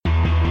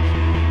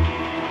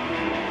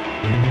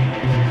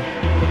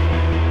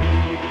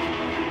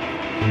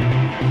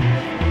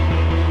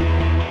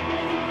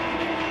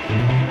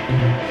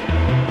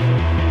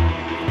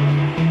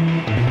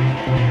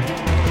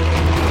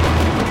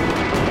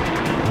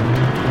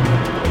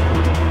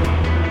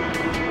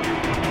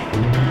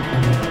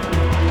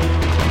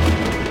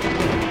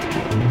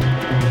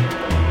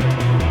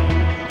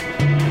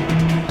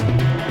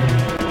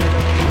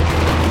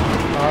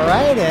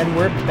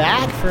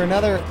for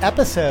another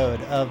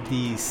episode of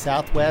the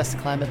Southwest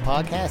Climate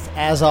Podcast.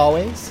 As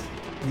always,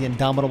 the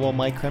indomitable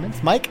Mike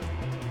Crimmins. Mike?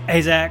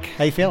 Hey, Zach.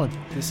 How you feeling?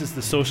 This is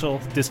the social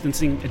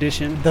distancing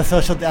edition.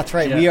 That's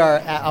right. Yeah. We are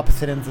at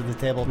opposite ends of the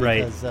table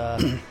because...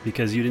 Right.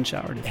 Because you didn't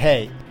shower today.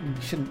 Hey,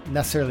 you shouldn't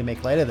necessarily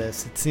make light of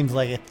this. It seems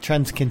like if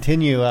trends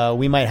continue,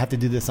 we might have to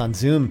do this on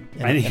Zoom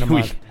in a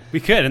month. We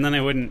could, and then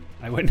I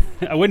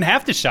wouldn't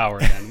have to shower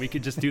then. We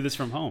could just do this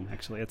from home,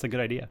 actually. That's a good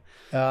idea.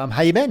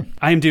 How you been?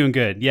 I'm doing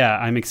good. Yeah,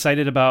 I'm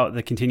excited about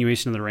the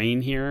continuation of the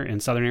rain here in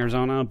southern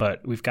Arizona,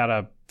 but we've got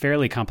a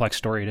fairly complex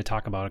story to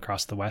talk about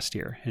across the West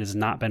here. It has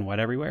not been wet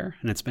everywhere,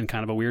 and it's been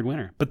kind of a weird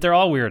winter. But they're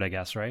all weird, I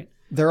guess, right?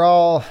 They're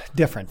all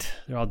different.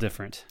 They're all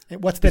different.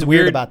 What's been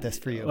weird about this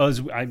for you?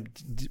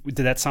 Did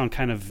that sound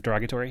kind of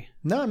derogatory?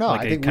 No.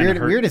 Like I think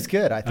weird is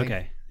good, I think.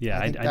 Okay. Yeah,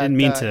 I didn't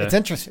mean to. It's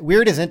interesting.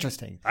 Weird is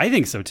interesting. I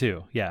think so,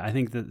 too. Yeah, I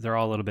think that they're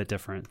all a little bit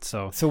different.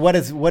 So what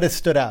has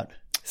stood out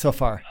so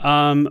far?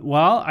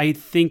 Well, I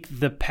think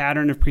the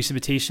pattern of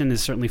precipitation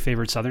has certainly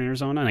favored southern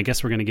Arizona, and I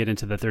guess we're going to get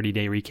into the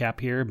 30-day recap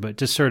here, but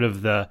just sort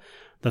of the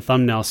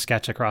thumbnail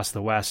sketch across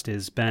the West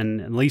has been,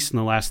 at least in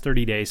the last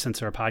 30 days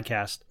since our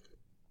podcast,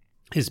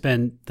 has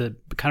been the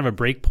kind of a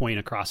break point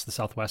across the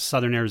Southwest.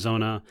 Southern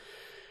Arizona,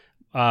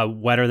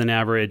 wetter than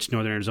average.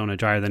 Northern Arizona,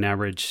 drier than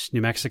average.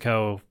 New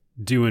Mexico,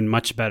 doing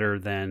much better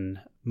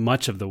than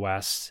much of the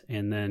West.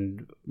 And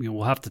then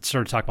we'll have to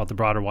sort of talk about the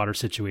broader water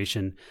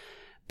situation.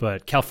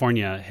 But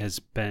California has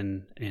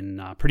been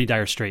in pretty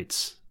dire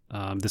straits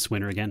this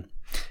winter again.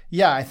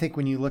 Yeah, I think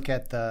when you look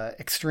at the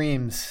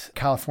extremes,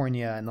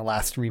 California in the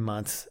last 3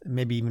 months,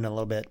 maybe even a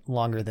little bit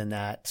longer than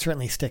that,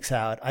 certainly sticks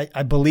out.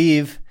 I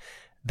believe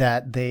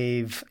that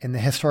they've, in the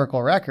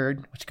historical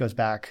record, which goes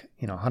back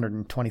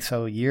 120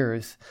 so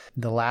years,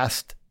 the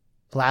last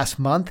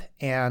month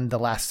and the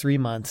last 3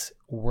 months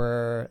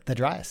were the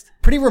driest.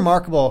 Pretty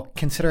remarkable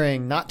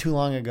considering not too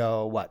long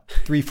ago,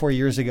 3-4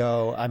 years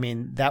ago, I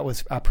mean, that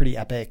was a pretty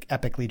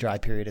epically dry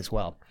period as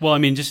well. Well, I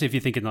mean, just if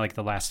you think in like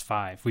the last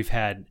 5, we've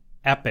had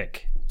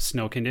epic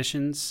snow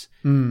conditions,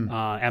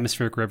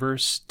 atmospheric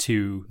rivers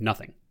to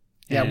nothing.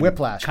 Yeah,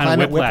 whiplash,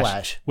 climate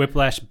whiplash.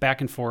 Whiplash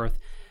back and forth.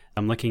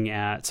 I'm looking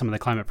at some of the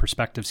climate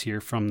perspectives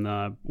here from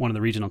one of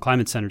the regional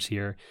climate centers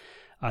here.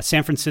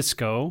 San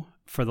Francisco,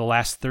 for the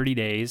last 30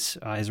 days,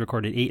 has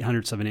recorded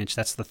 0.08 of an inch.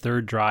 That's the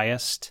third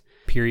driest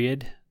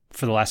period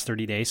for the last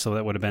 30 days. So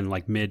that would have been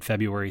like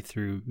mid-February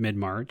through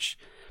mid-March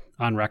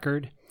on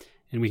record.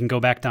 And we can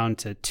go back down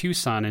to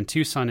Tucson, and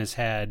Tucson has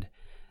had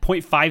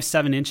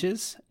 0.57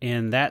 inches,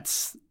 and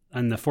that's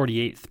on the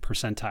 48th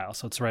percentile.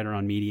 So it's right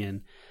around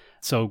median.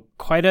 So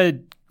quite a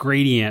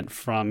gradient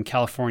from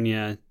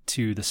California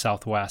to the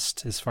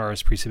Southwest as far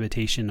as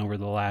precipitation over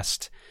the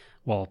last,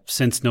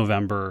 since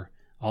November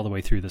all the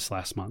way through this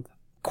last month.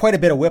 Quite a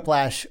bit of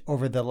whiplash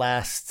over the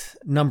last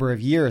number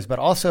of years, but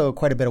also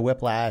quite a bit of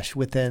whiplash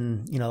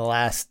within, the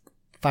last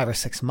 5 or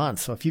 6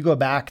 months. So if you go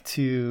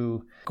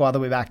all the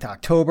way back to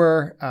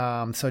October,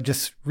 so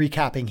just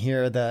recapping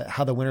here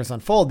how the winters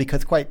unfold,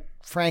 because quite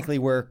frankly,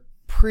 we're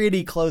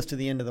pretty close to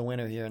the end of the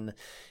winter here,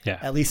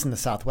 at least in the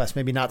Southwest.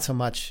 Maybe not so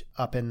much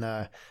up in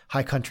the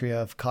high country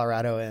of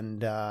Colorado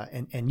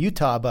and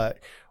Utah, but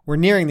we're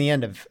nearing the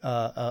end of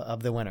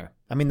the winter.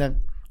 I mean,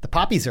 the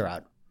poppies are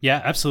out. Yeah,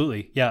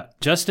 absolutely. Yeah,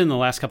 just in the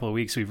last couple of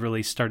weeks, we've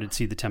really started to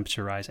see the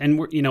temperature rise, and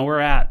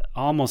we're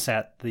almost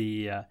at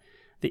the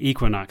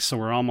equinox, so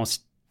we're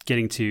almost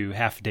getting to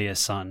half a day of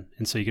sun,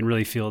 and so you can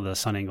really feel the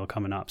sun angle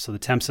coming up. So the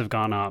temps have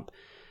gone up.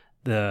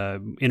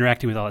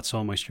 Interacting with all that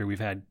soil moisture, we've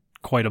had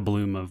quite a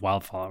bloom of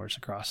wildflowers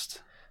across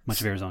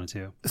much of Arizona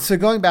too. So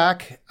going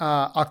back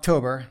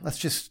October, let's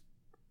just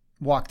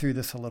walk through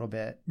this a little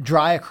bit.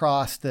 Dry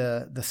across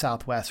the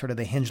Southwest, sort of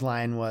the hinge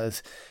line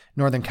was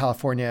Northern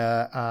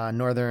California,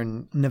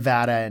 Northern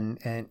Nevada,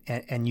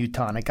 and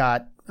Utah. And it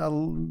got a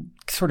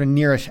sort of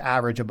nearish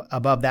average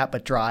above that,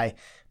 but dry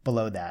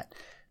below that.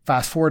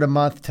 Fast forward a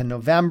month to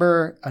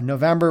November.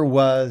 November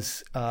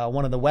was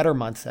one of the wetter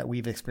months that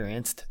we've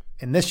experienced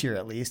in this year,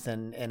 at least,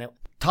 and it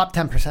top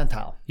 10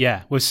 percentile.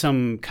 Yeah, with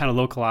some kind of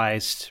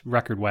localized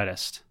record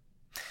wettest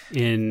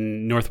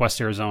in northwest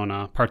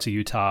Arizona, parts of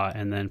Utah,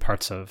 and then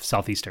parts of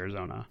southeast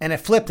Arizona. And it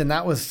flipped, and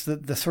that was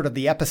the sort of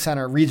the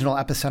regional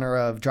epicenter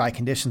of dry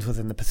conditions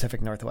within the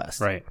Pacific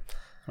Northwest. Right.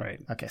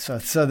 Okay, so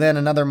then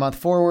another month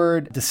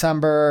forward,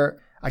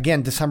 November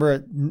and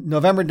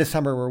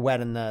December were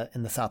wet in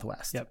the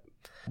Southwest. Yep.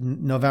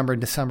 November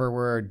and December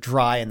were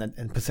dry in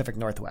the Pacific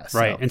Northwest.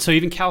 Right. And so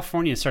even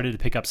California started to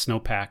pick up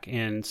snowpack.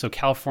 And so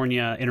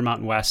California,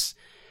 Intermountain West,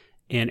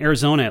 and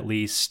Arizona at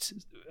least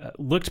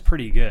looked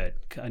pretty good.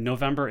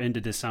 November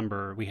into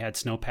December, we had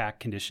snowpack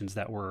conditions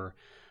that were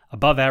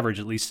above average,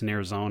 at least in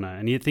Arizona.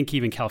 And you'd think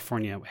even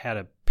California had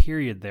a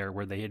period there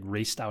where they had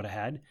raced out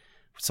ahead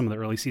with some of the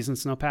early season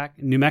snowpack.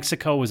 New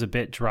Mexico was a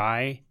bit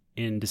dry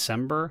in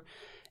December.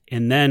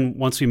 And then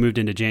once we moved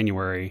into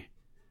January,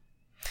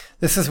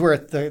 this is where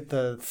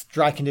the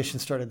dry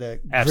conditions started to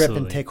grip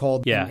and take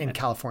hold in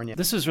California.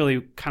 This is really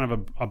kind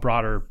of a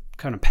broader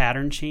kind of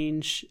pattern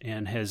change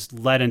and has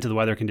led into the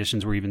weather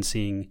conditions we're even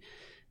seeing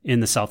in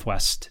the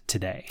Southwest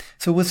today.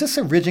 So was this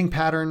a ridging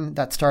pattern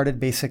that started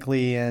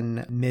basically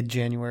in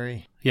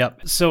mid-January?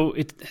 Yep. So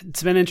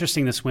it's been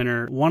interesting this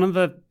winter.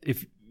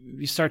 If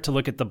you start to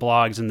look at the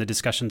blogs and the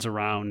discussions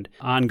around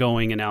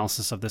ongoing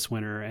analysis of this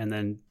winter, and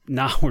then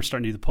now we're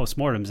starting to do the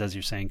postmortems, as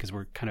you're saying, because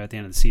we're kind of at the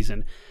end of the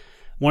season.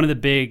 One of the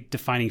big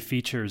defining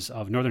features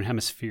of Northern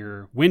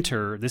Hemisphere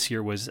winter this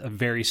year was a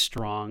very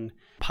strong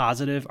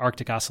positive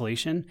Arctic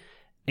oscillation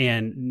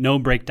and no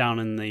breakdown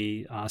in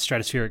the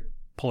stratospheric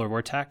polar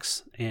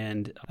vortex,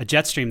 and a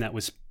jet stream that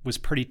was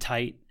pretty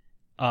tight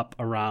up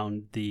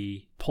around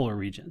the polar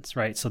regions,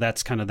 right? So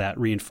that's kind of that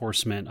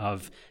reinforcement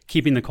of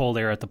keeping the cold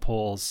air at the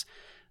poles.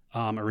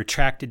 A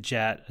retracted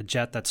jet, a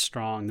jet that's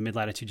strong, the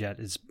mid-latitude jet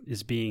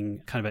is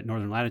being kind of at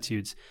northern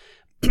latitudes.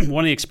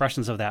 One of the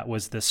expressions of that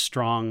was this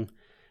strong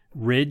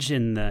ridge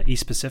in the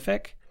East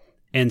Pacific.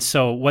 And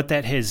so what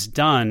that has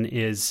done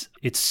is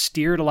it's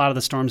steered a lot of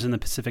the storms in the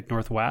Pacific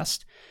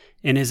Northwest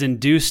and has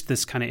induced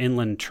this kind of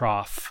inland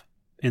trough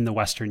in the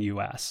western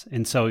U.S.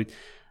 And so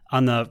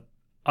on the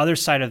other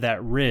side of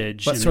that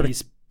ridge, but sort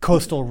of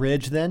coastal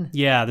ridge then?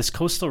 Yeah, this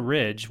coastal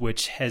ridge,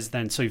 which has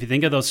then, so if you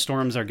think of those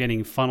storms are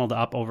getting funneled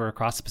up over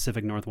across the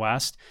Pacific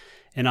Northwest,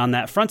 and on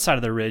that front side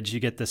of the ridge, you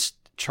get this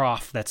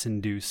trough that's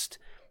induced,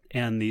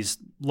 and these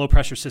low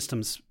pressure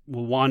systems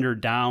will wander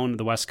down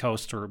the west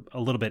coast or a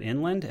little bit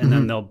inland, and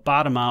then they'll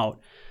bottom out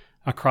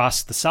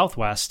across the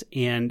southwest.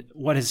 And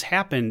what has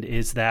happened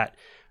is that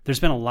there's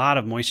been a lot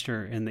of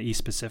moisture in the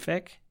East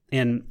Pacific.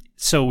 And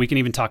so we can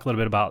even talk a little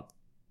bit about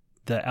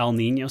the El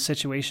Nino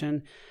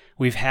situation.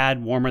 We've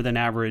had warmer than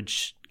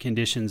average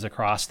conditions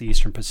across the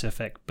Eastern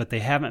Pacific, but they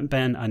haven't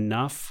been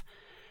enough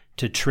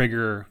to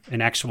trigger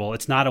an actual,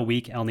 it's not a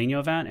weak El Nino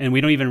event, and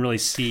we don't even really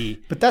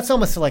see. But that's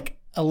almost like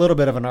a little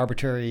bit of an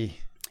arbitrary.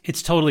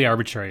 It's totally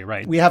arbitrary,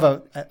 right? We have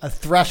a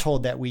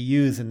threshold that we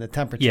use in the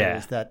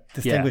temperatures that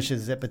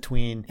distinguishes it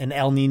between an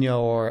El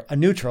Nino or a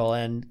neutral,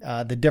 and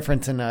the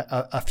difference in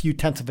a few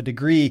tenths of a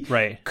degree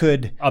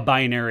could a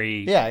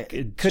binary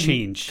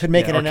change could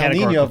make it an El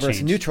Nino versus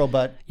change. Neutral,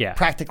 but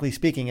practically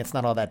speaking, it's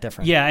not all that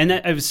different. Yeah, and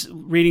I was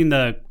reading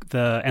the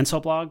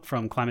ENSO blog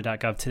from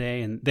climate.gov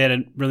today, and they had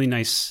a really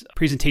nice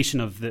presentation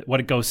of what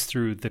it goes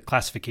through the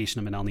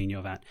classification of an El Nino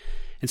event.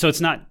 And so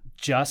it's not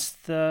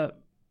just the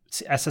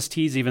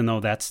SSTs, even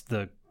though that's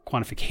the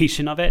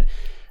quantification of it.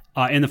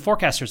 In the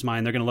forecaster's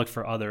mind, they're going to look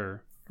for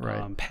other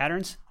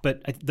patterns.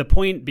 But the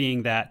point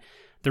being that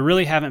there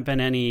really haven't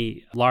been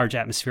any large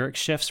atmospheric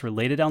shifts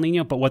related to El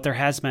Nino, but what there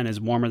has been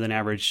is warmer than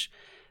average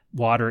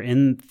water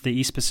in the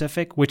East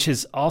Pacific, which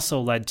has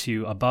also led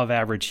to above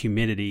average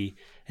humidity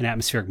and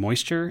atmospheric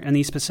moisture in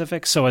the East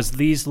Pacific. So as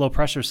these low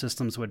pressure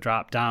systems would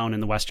drop down in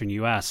the western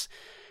U.S.,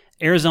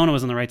 Arizona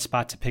was in the right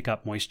spot to pick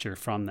up moisture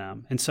from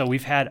them. And so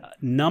we've had a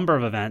number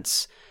of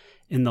events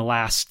in the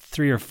last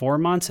 3 or 4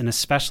 months, and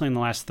especially in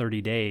the last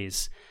 30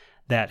 days,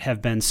 that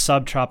have been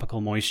subtropical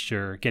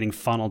moisture getting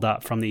funneled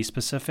up from the East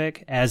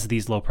Pacific as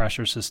these low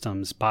pressure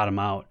systems bottom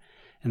out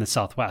in the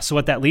Southwest. So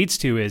what that leads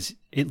to is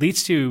it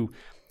leads to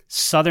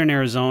southern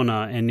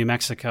Arizona and New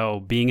Mexico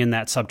being in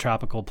that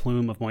subtropical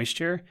plume of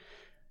moisture.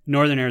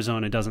 Northern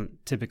Arizona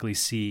doesn't typically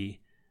see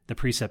the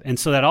precip. And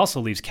so that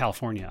also leaves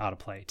California out of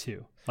play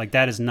too. Like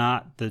that is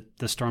not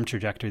the storm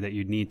trajectory that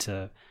you'd need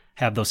to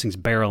have those things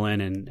barrel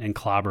in and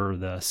clobber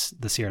the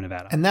Sierra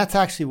Nevada. And that's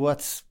actually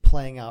what's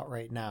playing out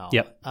right now.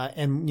 Yep.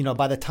 And,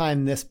 by the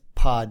time this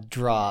pod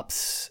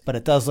drops, but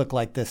it does look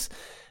like this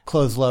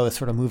closed low is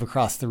sort of move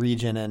across the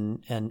region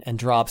and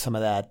drop some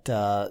of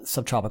that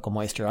subtropical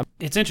moisture.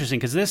 It's interesting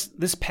because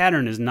this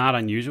pattern is not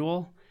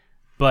unusual,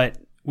 but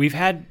we've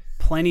had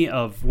plenty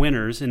of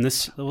winters, and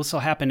this will also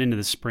happen into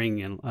the spring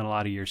in a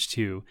lot of years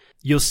too.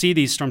 You'll see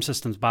these storm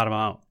systems bottom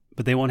out,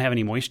 but they won't have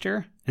any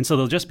moisture, and so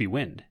they'll just be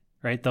wind.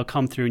 Right? They'll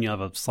come through and you'll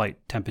have a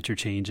slight temperature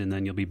change and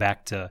then you'll be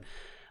back to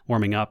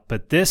warming up.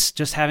 But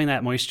just having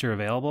that moisture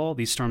available,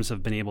 these storms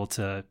have been able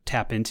to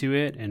tap into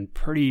it and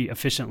pretty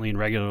efficiently and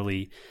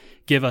regularly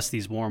give us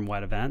these warm,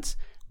 wet events.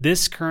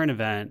 This current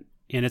event,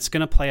 and it's going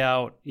to play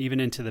out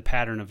even into the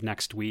pattern of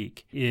next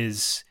week,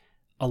 is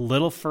a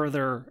little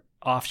further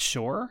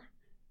offshore.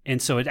 And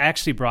so it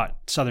actually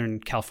brought Southern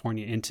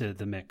California into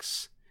the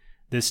mix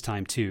this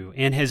time too,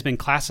 and has been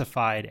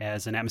classified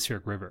as an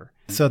atmospheric river.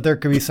 So there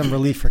could be some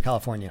relief for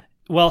California.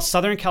 Well,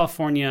 Southern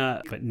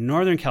California, but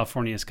Northern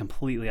California is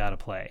completely out of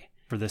play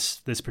for this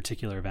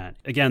particular event.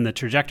 Again, the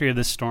trajectory of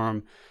this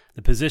storm,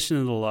 the position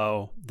of the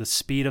low, the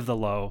speed of the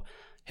low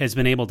has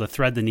been able to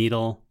thread the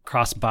needle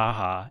across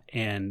Baja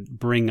and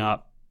bring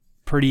up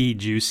pretty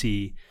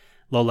juicy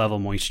low-level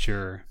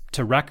moisture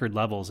to record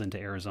levels into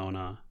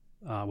Arizona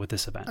with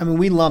this event. I mean,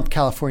 we lump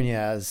California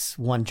as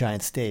one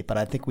giant state, but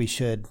I think we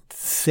should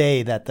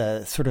say that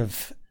the sort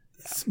of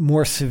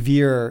more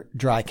severe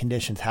dry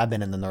conditions have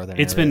been in the northern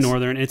areas. It's been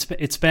northern.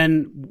 It's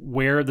been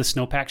where the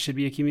snowpack should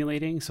be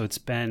accumulating. So it's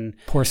been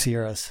poor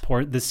Sierras.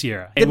 The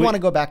Sierra. I did want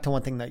to go back to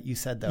one thing that you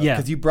said, though,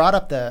 because you brought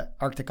up the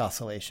Arctic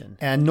oscillation.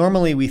 And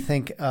normally we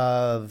think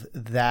of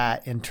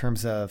that in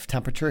terms of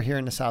temperature here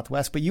in the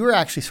Southwest, but you were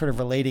actually sort of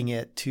relating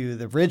it to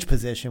the ridge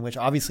position, which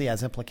obviously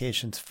has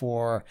implications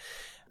for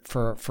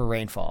for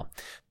rainfall.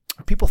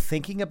 Are people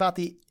thinking about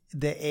the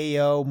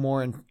AO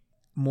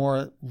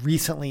more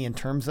recently in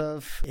terms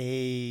of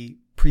a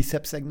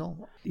precip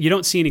signal? You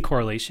don't see any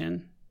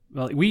correlation.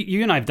 Well,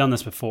 you and I have done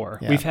this before.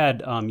 Yeah. We've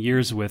had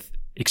years with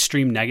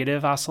extreme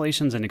negative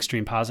oscillations and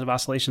extreme positive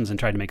oscillations and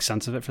tried to make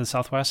sense of it for the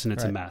Southwest, and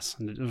it's a mess.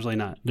 And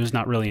there's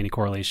not really any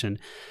correlation.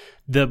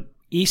 The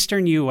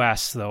eastern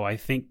U.S., though, I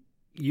think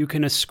you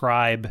can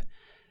ascribe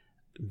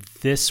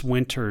this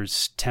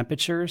winter's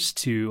temperatures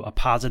to a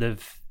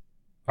positive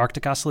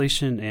Arctic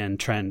oscillation and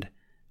trend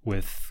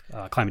with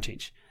climate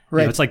change.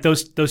 Right. It's like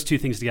those two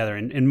things together,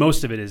 and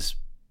most of it is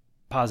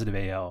positive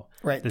AO.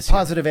 Right. The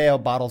positive AO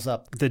bottles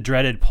up the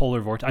dreaded polar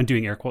vortex. I'm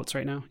doing air quotes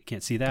right now. You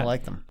can't see that. I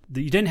like them.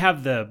 You didn't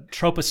have the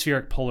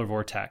tropospheric polar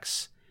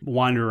vortex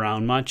wander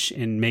around much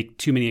and make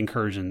too many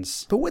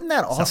incursions. But wouldn't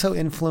that also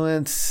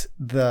influence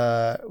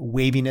the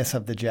waviness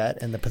of the jet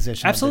and the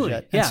position of the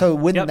jet? Yeah. And so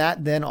wouldn't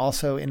that then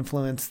also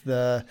influence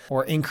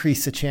or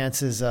increase the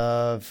chances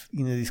of,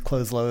 these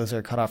closed lows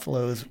or cutoff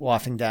lows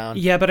wafting down?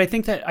 Yeah, but I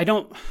think that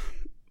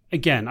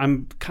Again,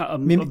 I'm a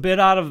bit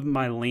out of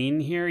my lane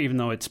here, even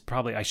though it's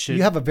probably I should.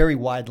 You have a very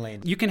wide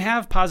lane. You can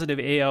have positive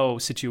AO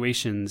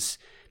situations,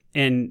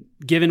 and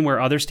given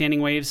where other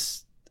standing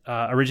waves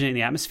originate in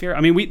the atmosphere,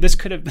 I mean, this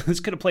could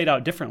have played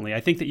out differently. I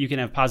think that you can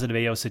have positive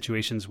AO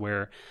situations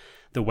where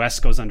the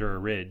West goes under a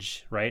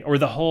ridge, right, or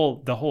the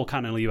whole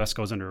continental U.S.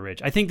 goes under a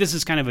ridge. I think this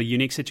is kind of a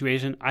unique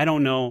situation. I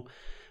don't know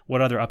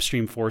what other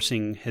upstream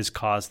forcing has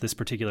caused this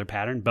particular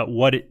pattern, but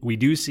what we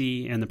do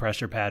see in the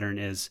pressure pattern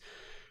is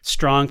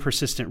strong,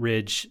 persistent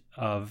ridge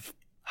of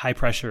high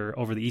pressure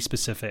over the East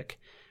Pacific,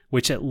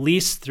 which at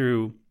least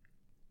through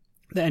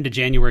the end of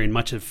January and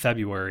much of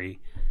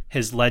February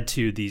has led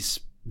to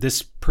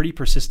this pretty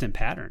persistent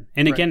pattern.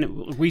 And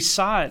again, we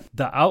saw it,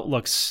 the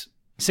outlooks,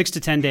 6 to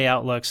 10 day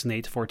outlooks and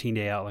 8 to 14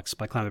 day outlooks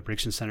by Climate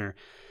Prediction Center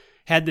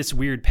had this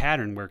weird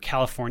pattern where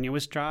California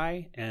was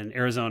dry and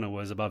Arizona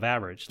was above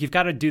average. You've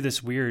got to do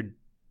this weird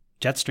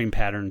jet stream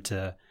pattern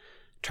to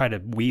try to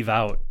weave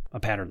out a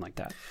pattern like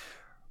that.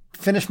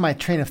 Finish my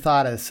train of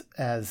thought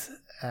as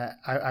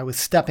I was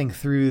stepping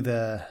through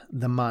the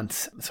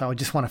months. So I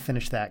just want to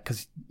finish that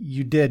because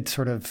you did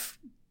sort of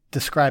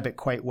describe it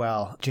quite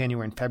well,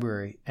 January and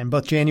February. And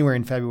both January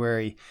and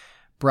February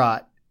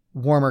brought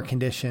warmer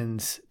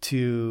conditions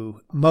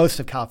to most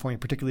of California,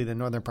 particularly the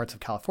northern parts of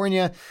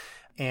California.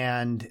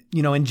 And,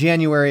 in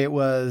January, it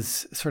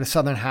was sort of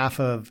southern half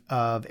of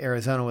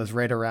Arizona was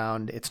right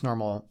around its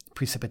normal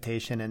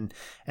precipitation.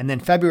 And then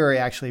February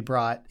actually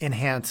brought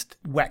enhanced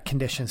wet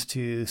conditions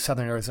to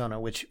southern Arizona,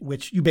 which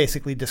you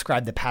basically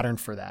described the pattern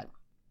for that.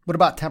 What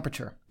about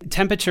temperature?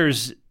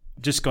 Temperatures,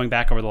 just going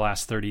back over the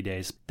last 30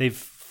 days,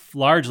 they've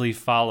largely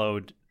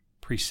followed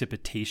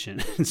precipitation.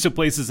 So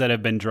places that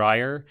have been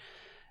drier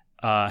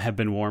have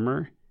been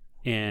warmer.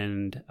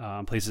 And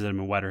places that have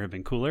been wetter have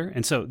been cooler.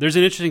 And so there's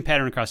an interesting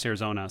pattern across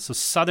Arizona. So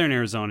southern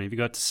Arizona, if you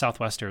go to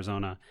southwest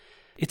Arizona,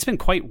 it's been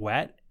quite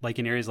wet, like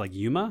in areas like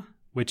Yuma,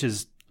 which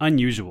is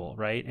unusual,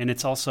 right? And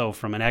it's also,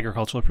 from an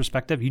agricultural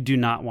perspective, you do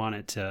not want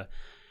it to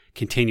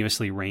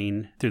continuously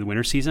rain through the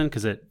winter season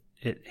because it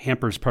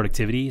hampers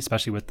productivity,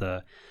 especially with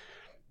the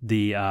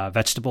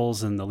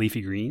vegetables and the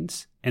leafy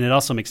greens. And it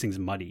also makes things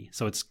muddy.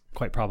 So it's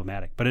quite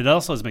problematic. But it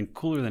also has been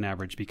cooler than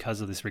average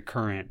because of this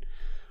recurrent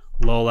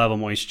low-level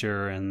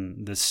moisture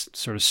and this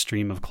sort of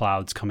stream of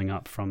clouds coming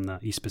up from the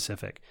East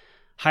Pacific.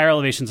 Higher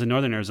elevations in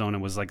northern Arizona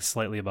was like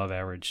slightly above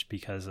average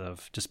because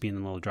of just being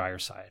on the little drier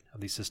side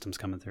of these systems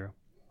coming through.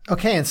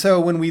 Okay, and so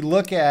when we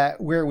look at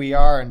where we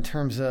are in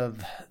terms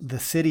of the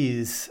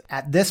cities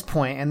at this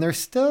point, and there's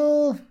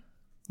still,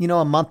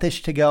 a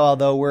month-ish to go,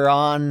 although we're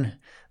on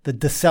the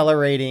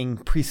decelerating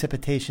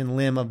precipitation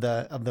limb of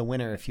the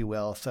winter, if you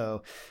will.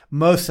 So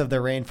most of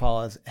the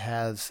rainfall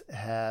has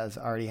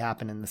already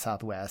happened in the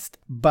Southwest,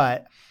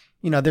 but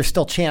there's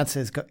still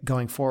chances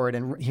going forward.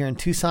 And here in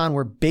Tucson,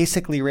 we're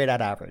basically right at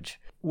average.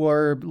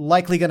 We're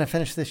likely going to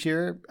finish this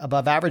year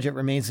above average. It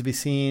remains to be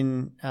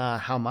seen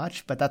how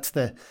much, but that's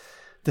the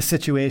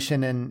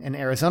situation in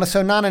Arizona.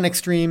 So not an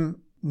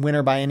extreme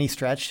winter by any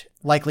stretch.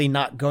 Likely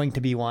not going to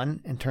be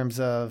one in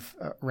terms of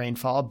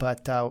rainfall,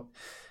 but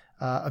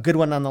a good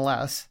one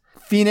nonetheless.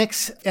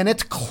 Phoenix, and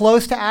it's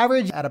close to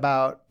average at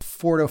about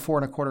 4 to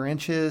 4.25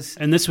 inches.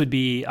 And this would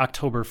be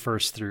October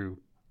 1st through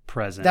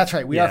present. That's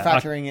right. We are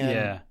factoring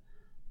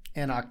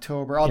in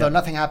October, although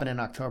nothing happened in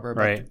October,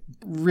 but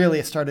really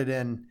it started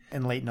in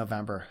late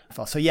November.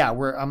 So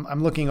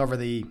I'm looking over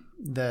the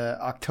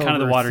October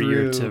kind of the water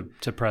through, year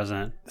to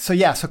present. So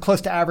so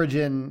close to average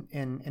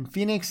in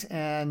Phoenix,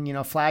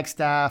 and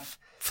Flagstaff.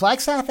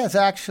 Flagstaff is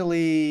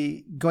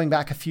actually, going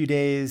back a few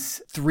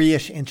days,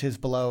 3-ish inches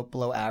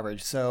below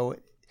average. So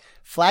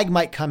Flag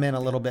might come in a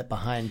little bit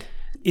behind.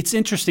 It's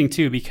interesting,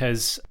 too,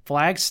 because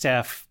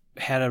Flagstaff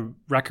had a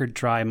record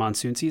dry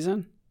monsoon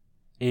season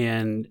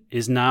and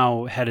is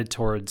now headed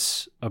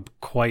towards a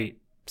quite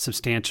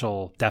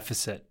substantial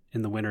deficit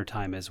in the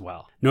wintertime as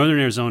well. Northern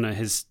Arizona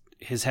has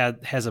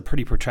a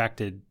pretty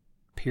protracted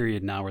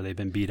period now where they've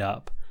been beat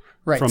up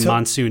from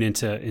monsoon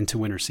into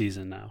winter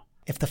season now.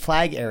 If the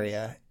Flag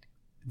area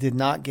did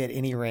not get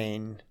any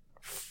rain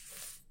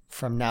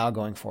from now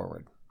going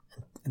forward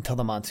until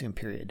the monsoon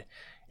period,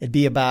 it'd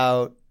be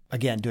about,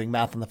 again, doing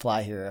math on the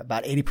fly here,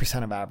 about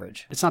 80% of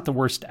average. It's not the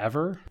worst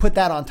ever. Put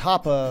that on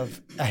top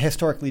of a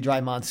historically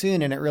dry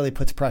monsoon, and it really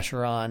puts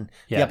pressure on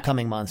the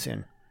upcoming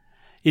monsoon.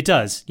 It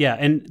does, yeah.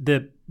 And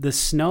the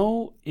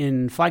snow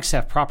in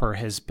Flagstaff proper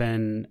has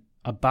been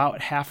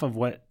about half of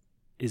what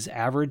is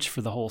average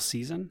for the whole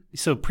season.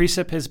 So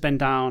precip has been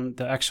down.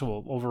 The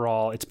actual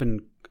overall, it's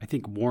been, I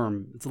think,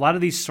 warm. It's a lot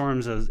of these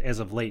storms as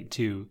of late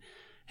too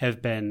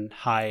have been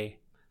high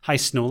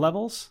snow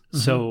levels. Mm-hmm.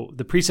 So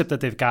the precip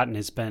that they've gotten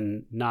has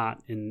been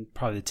not in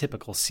probably the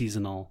typical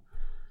seasonal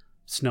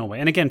snow way.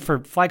 And again, for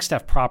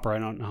Flagstaff proper, I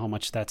don't know how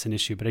much that's an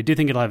issue, but I do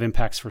think it'll have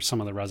impacts for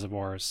some of the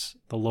reservoirs,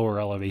 the lower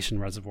elevation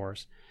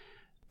reservoirs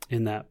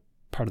in that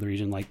part of the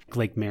region, like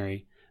Lake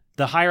Mary.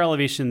 The higher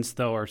elevations,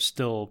 though, are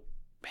still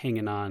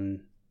hanging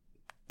on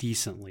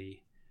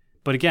decently.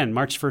 But again,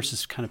 March 1st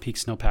is kind of peak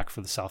snowpack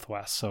for the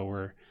Southwest.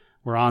 So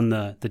we're on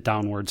the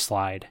downward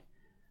slide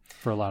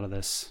for a lot of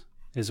this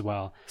as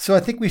well. So I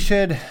think we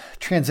should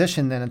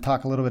transition then and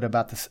talk a little bit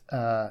about this,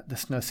 the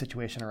snow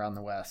situation around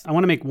the West. I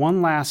want to make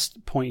one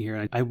last point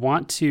here. I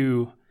want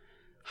to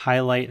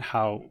highlight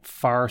how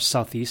far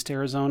southeast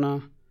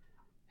Arizona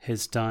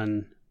has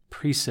done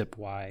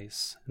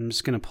precip-wise. I'm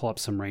just going to pull up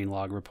some rain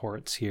log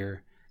reports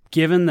here.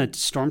 Given the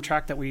storm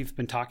track that we've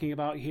been talking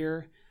about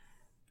here,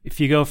 if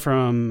you go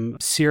from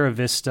Sierra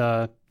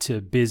Vista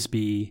to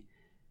Bisbee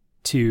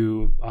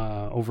to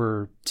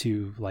over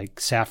to like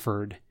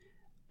Safford,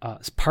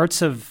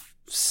 parts of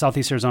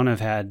southeast Arizona have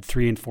had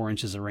 3 and 4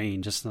 inches of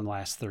rain just in the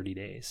last 30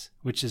 days,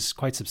 which is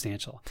quite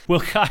substantial.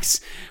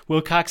 Wilcox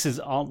is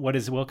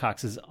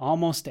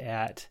almost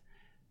at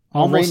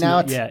right now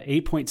it's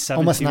 8.7,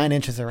 almost 9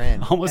 inches of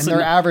rain, and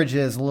their average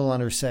is a little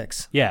under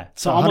 6. Yeah,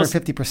 so almost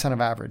 150% of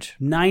average.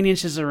 9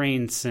 inches of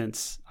rain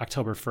since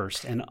October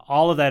 1st, and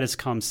all of that has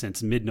come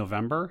since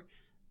mid-November.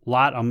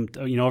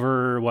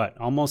 Over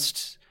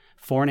almost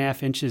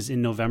 4.5 inches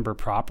in November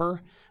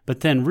proper.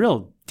 But then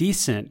real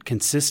decent,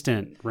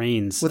 consistent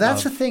rains. Well,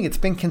 that's the thing. It's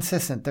been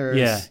consistent.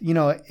 There's,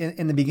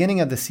 in the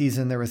beginning of the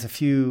season, there was a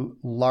few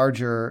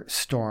larger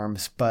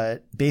storms,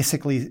 but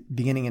basically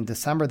beginning in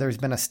December, there's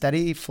been a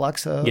steady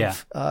flux of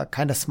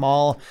kind of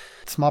small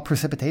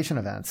precipitation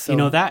events.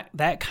 So,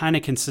 that kind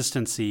of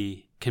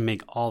consistency can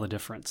make all the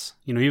difference.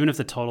 Even if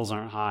the totals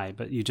aren't high,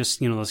 but you just,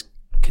 those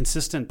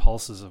consistent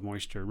pulses of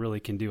moisture really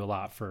can do a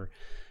lot for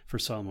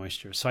soil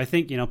moisture. So I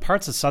think,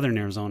 parts of southern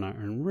Arizona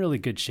are in really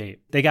good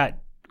shape. They got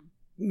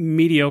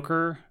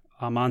mediocre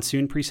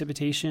monsoon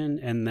precipitation,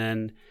 and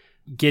then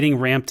getting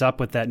ramped up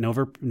with that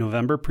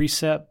November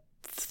precip,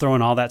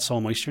 throwing all that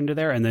soil moisture into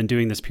there, and then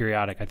doing this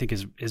periodic, I think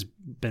has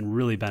been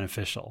really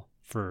beneficial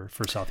for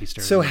southeast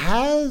Arizona. So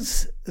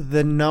has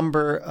the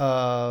number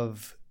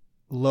of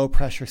low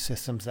pressure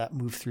systems that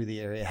move through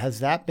the area, has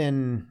that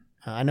been,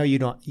 I know you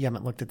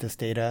haven't looked at this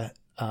data,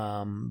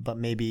 but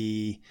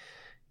maybe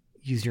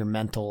use your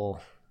memory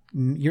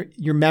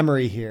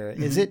here.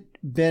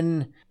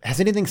 Mm-hmm. Has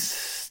anything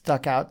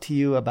stuck out to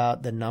you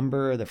about the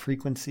number or the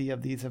frequency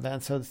of these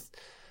events?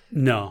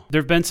 No.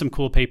 There have been some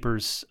cool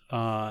papers.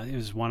 It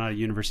was one out of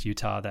University of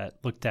Utah that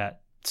looked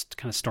at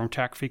kind of storm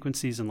track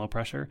frequencies and low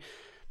pressure.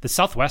 The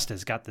Southwest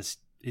has got this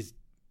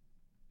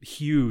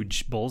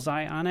huge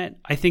bullseye on it.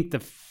 I think the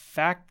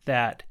fact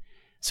that,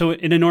 so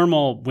in a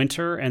normal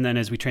winter, and then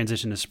as we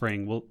transition to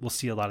spring, we'll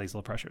see a lot of these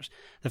low pressures.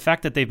 The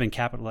fact that they've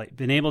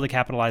been able to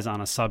capitalize on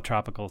a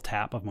subtropical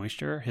tap of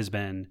moisture has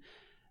been,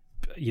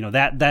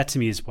 that to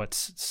me is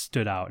what's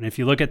stood out. And if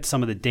you look at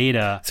some of the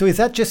data, so is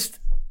that just,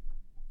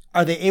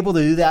 are they able to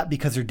do that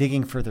because they're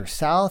digging further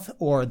south,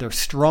 or they're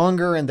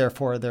stronger and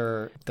therefore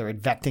they're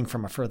advecting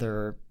from a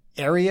further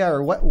area,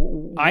 or what?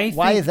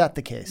 Why is that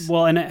the case?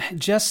 Well, and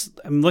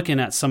I'm looking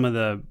at some of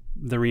the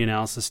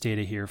reanalysis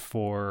data here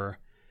for.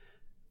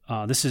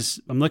 I'm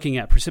looking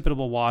at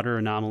precipitable water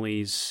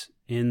anomalies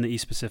in the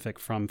East Pacific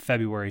from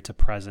February to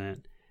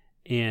present,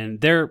 and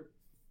they're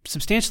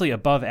substantially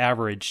above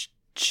average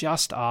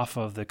just off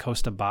of the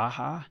Costa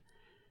Baja.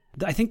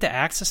 I think the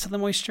access to the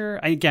moisture,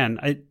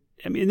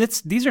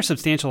 these are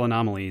substantial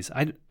anomalies.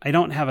 I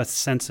don't have a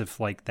sense of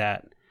like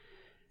that.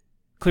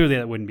 Clearly,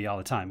 that wouldn't be all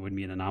the time. It wouldn't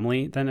be an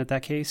anomaly then at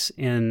that case.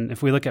 And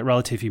if we look at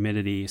relative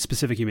humidity,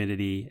 specific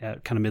humidity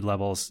at kind of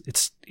mid-levels,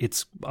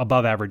 it's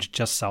above average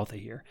just south of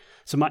here.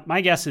 So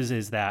my guess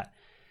is that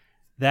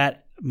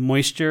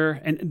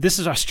moisture, and this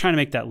is, I was trying to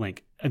make that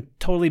link. I'm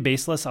totally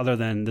baseless other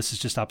than this is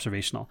just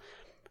observational.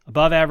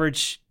 Above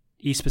average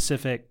East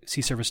Pacific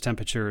sea surface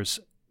temperatures,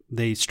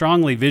 they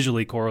strongly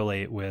visually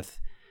correlate with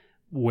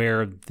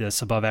where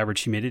this above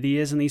average humidity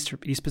is in the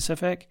East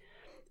Pacific.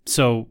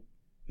 So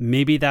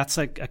maybe that's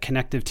like a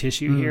connective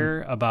tissue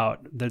here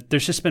about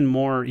there's just been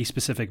more East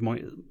Pacific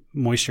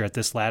moisture at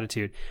this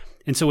latitude.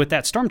 And so with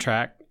that storm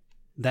track,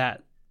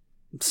 that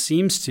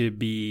seems to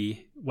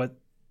be what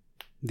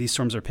these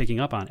storms are picking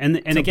up on. And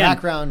so again,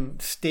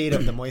 background state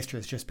of the moisture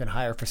has just been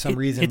higher for some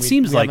reason. It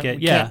seems like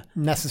it, yeah. Can't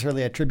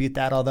necessarily attribute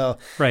that, although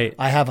right.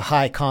 I have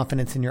high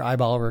confidence in your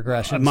eyeball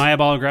regressions. My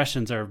eyeball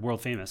regressions are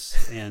world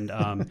famous. And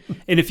and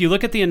if you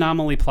look at the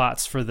anomaly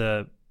plots for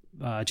the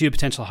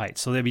geopotential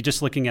heights, so they'd be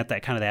just looking at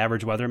that kind of the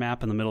average weather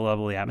map in the middle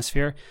level of the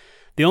atmosphere.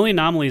 The only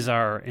anomalies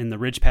are in the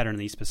ridge pattern in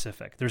the East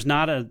Pacific. There's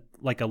not a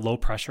low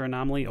pressure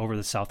anomaly over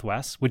the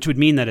Southwest, which would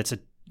mean that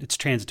it's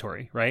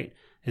transitory, right?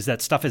 Is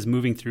that stuff is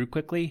moving through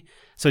quickly.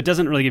 So it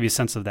doesn't really give you a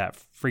sense of that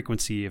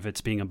frequency if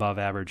it's being above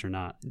average or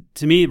not.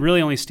 To me, it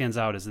really only stands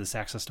out as this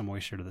access to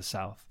moisture to the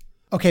south.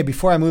 Okay,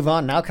 before I move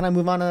on, now can I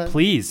move on to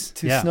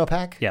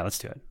snowpack? Yeah, let's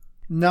do it.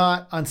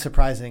 Not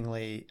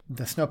unsurprisingly,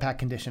 the snowpack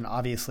condition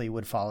obviously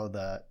would follow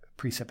the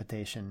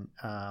precipitation.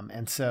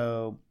 And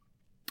so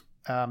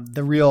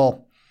the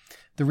real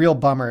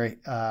bummer,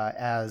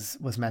 as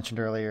was mentioned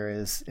earlier,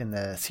 is in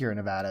the Sierra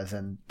Nevadas,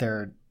 and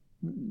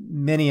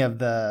many of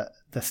the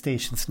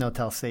stations,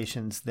 SNOTEL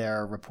stations,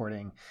 they're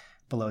reporting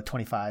below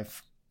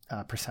 25%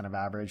 of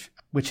average,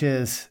 which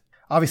is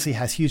obviously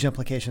has huge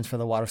implications for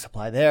the water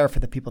supply there, for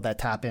the people that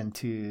tap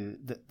into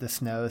the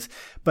snows.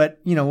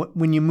 But,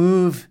 when you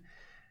move,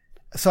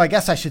 so I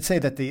guess I should say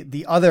that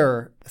the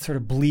other sort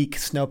of bleak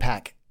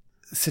snowpack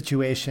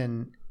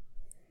situation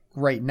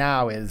right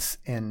now is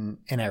in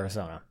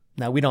Arizona.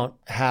 Now, we don't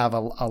have a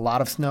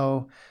lot of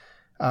snow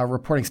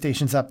reporting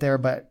stations up there,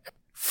 but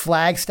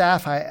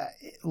Flagstaff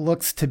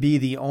looks to be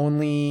the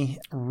only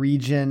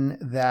region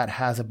that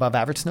has above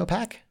average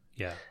snowpack.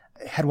 Yeah.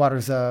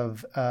 Headwaters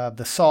of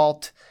the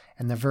Salt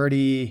and the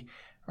Verde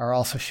are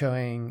also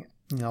showing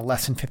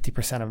less than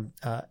 50%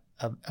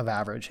 of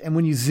average. And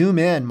when you zoom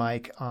in,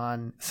 Mike,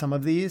 on some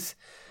of these,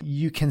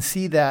 you can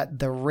see that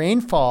the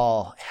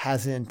rainfall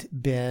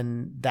hasn't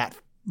been that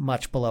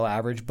much below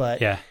average, but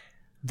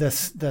the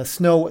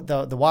snow,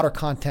 the water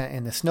content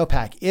in the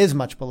snowpack is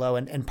much below,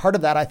 and part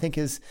of that I think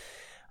is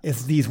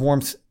these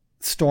warm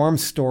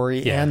storms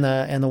story and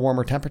the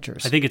warmer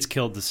temperatures. I think it's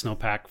killed the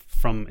snowpack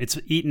it's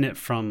eaten it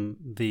from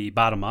the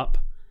bottom up.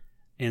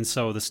 And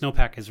so the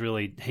snowpack is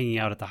really hanging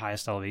out at the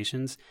highest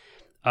elevations.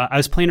 I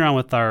was playing around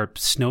with our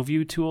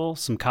SnowView tool.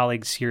 Some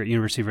colleagues here at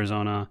University of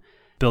Arizona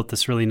built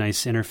this really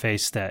nice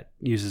interface that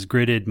uses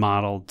gridded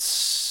modeled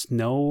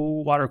snow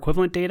water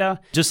equivalent data.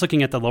 Just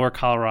looking at the lower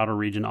Colorado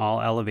region, all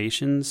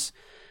elevations,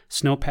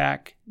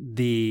 snowpack,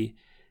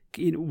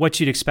 what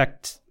you'd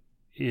expect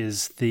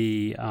is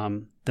the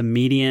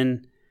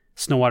median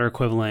snow water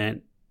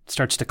equivalent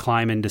starts to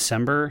climb in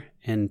December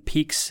and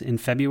peaks in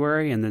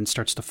February and then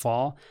starts to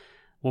fall.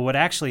 Well, what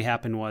actually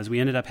happened was we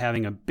ended up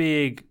having a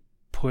big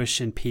push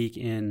and peak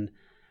in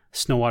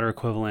snow water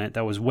equivalent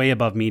that was way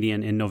above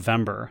median in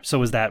November. So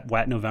it was that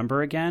wet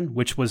November again,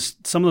 which was,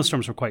 some of those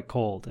storms were quite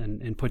cold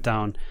and put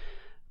down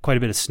quite a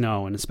bit of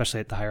snow, and especially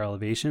at the higher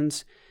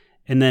elevations.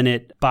 And then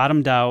it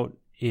bottomed out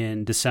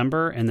in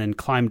December and then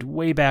climbed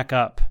way back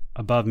up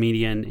above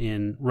median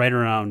in right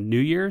around New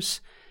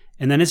Year's.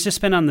 And then it's just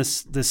been on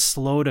this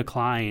slow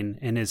decline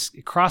and has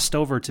crossed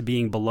over to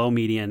being below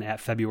median at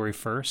February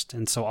 1st.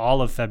 And so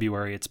all of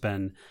February, it's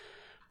been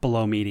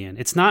below median.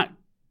 It's not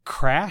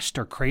crashed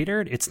or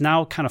cratered. It's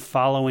now kind of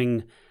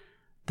following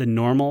the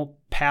normal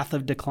path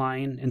of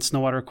decline in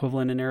snow water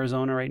equivalent in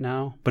Arizona right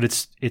now, but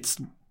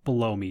it's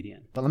below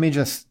median. But let me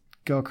just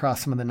go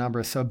across some of the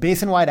numbers. So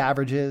basin-wide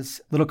averages,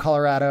 Little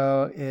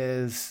Colorado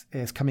is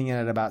coming in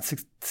at about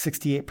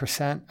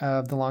 68%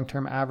 of the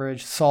long-term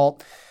average.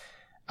 Salt,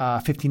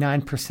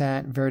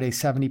 59%, Verde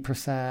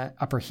 70%,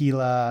 Upper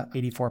Gila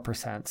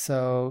 84%.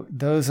 So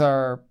those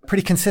are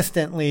pretty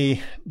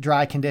consistently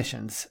dry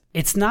conditions.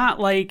 It's not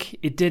like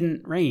it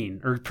didn't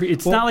rain, or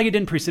not like it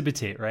didn't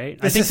precipitate, right?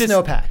 This is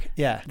snowpack.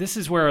 Yeah. This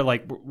is where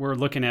we're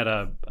looking at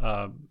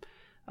a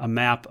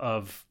map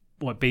of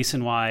what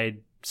basin-wide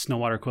snow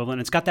water equivalent.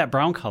 It's got that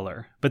brown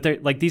color, but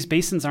these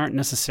basins aren't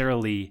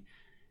necessarily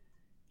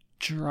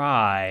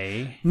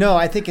dry. No,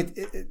 I think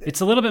it's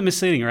a little bit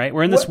misleading, right?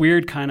 We're in this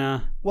weird kind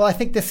of I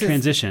think this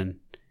transition.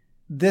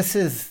 This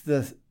is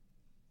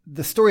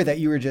the story that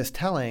you were just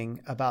telling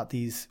about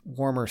these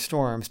warmer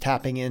storms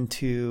tapping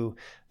into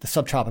the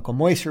subtropical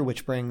moisture,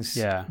 which brings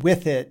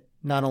with it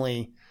not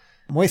only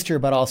moisture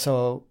but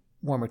also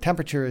warmer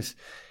temperatures.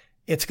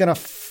 It's going to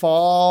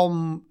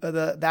fall,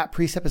 that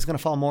precip is going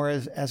to fall more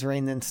as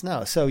rain than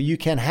snow. So you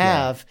can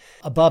have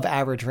above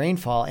average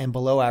rainfall and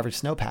below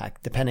average snowpack,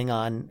 depending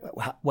on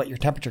what your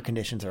temperature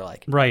conditions are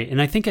like. Right.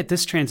 And I think at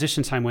this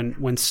transition time,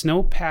 when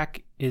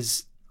snowpack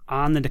is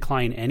on the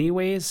decline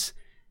anyways,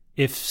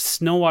 if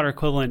snow water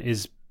equivalent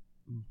is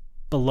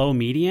below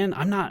median,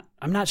 I'm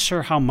not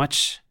sure how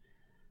much.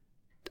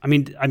 I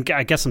mean,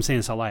 I guess I'm saying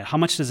this out loud. How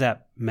much does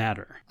that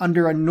matter?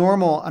 Under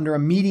a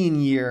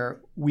median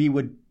year, we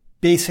would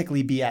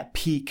basically be at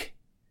peak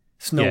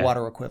snow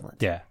water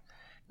equivalent. Yeah.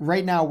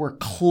 Right now we're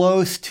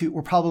probably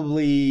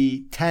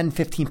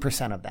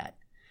 10-15% of that.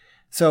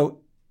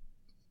 So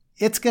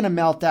it's going to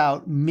melt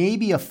out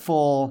maybe the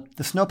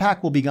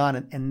snowpack will be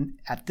gone, and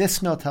at this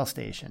SNOTEL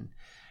station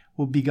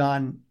will be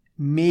gone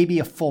maybe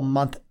a full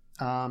month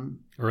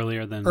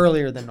earlier than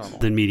normal.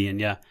 Than median,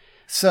 yeah.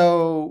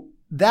 So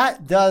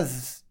that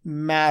does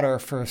matter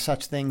for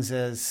such things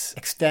as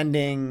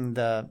extending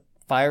the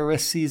fire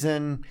risk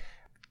season,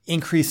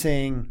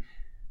 increasing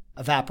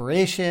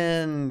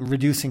evaporation,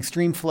 reducing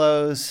stream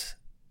flows.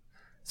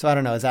 So I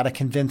don't know. Is that a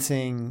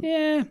convincing?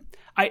 Yeah.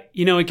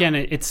 Again,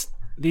 it's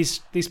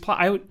these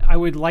I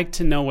would like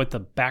to know what the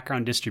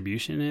background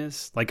distribution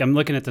is. Like I'm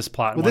looking at this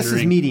plot. Well, this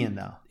is median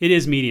though. It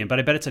is median, but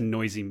I bet it's a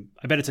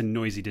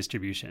noisy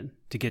distribution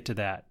to get to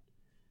that.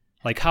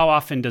 Like how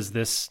often does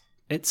this?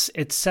 It's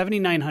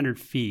 7,900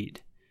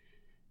 feet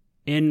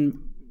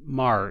in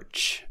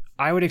March.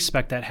 I would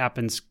expect that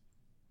happens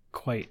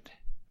quite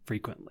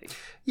frequently.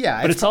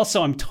 Yeah, but it's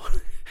also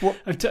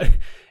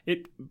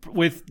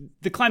with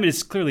the climate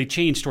has clearly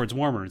changed towards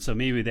warmer, so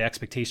maybe the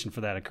expectation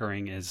for that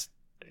occurring is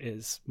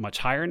much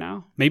higher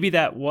now. Maybe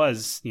that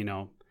was in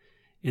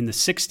the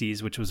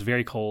 60s, which was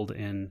very cold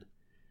and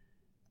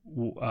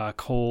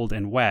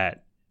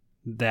wet.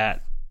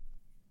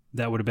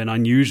 That would have been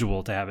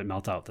unusual to have it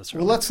melt out this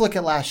early. Well, let's look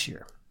at last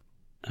year.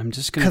 I'm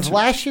just going to... Because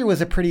last year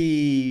was a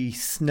pretty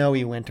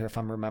snowy winter, if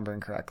I'm remembering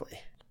correctly.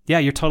 Yeah,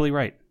 you're totally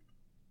right.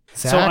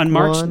 Zach so on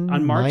March...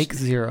 Mike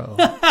 0.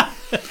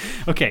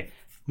 Okay,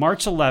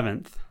 March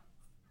 11th,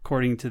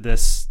 according to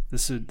this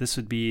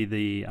would be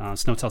the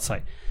SNOTEL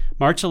site.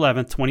 March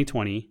 11th,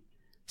 2020,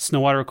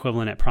 snow water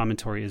equivalent at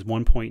Promontory is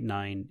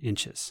 1.9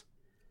 inches.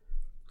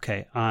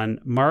 Okay, on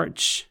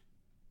March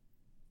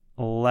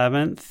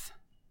 11th,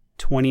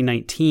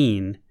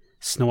 2019,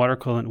 snow water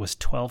equivalent was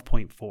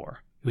 12.4.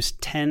 It was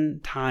 10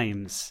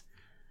 times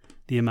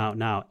the amount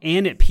now.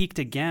 And it peaked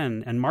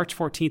again. And March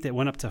 14th, it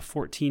went up to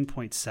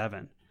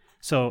 14.7.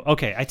 So,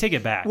 okay, I take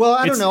it back. Well,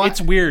 I don't know. It's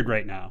weird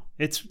right now.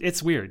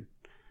 It's weird.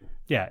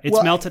 Yeah,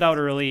 it's melted out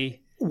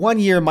early. 1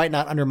 year might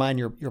not undermine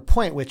your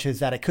point, which is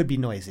that it could be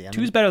noisy.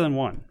 Two's better than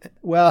one.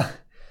 Well,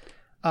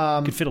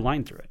 could fit a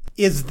line through it.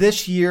 Is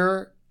this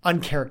year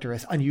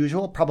uncharacteristic,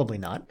 unusual? Probably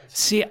not.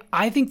 See,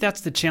 I think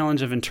that's the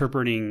challenge of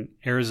interpreting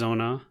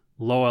Arizona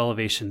low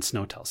elevation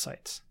SNOTEL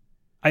sites.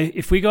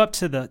 If we go up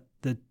to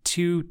the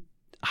two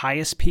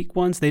highest peak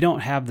ones, they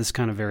don't have this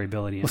kind of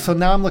variability. Well, so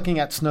now I'm looking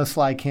at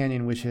Snowslide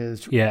Canyon, which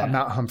is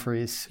Mount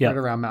Humphreys, right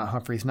around Mount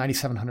Humphreys,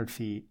 9,700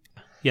 feet.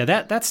 Yeah,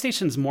 that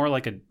station's more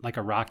like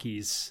a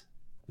Rockies.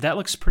 That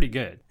looks pretty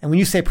good. And when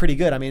you say pretty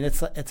good, I mean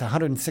it's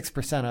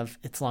 106% of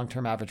its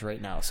long-term average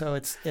right now. So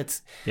it's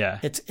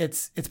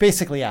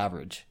basically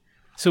average.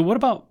 So what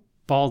about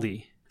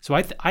Baldy? So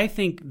I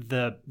think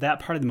that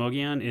part of the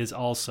Mogollon is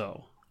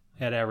also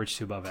at average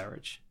to above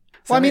average.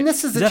 Well, I mean,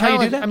 this is the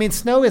challenge. I mean,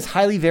 snow is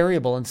highly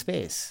variable in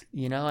space,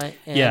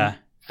 Yeah.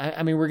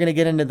 I mean, we're going to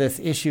get into this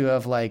issue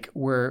of like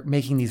we're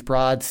making these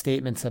broad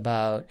statements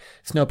about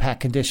snowpack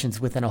conditions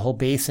within a whole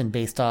basin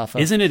based off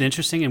of. Isn't it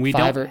interesting? And we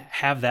don't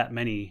have that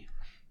many.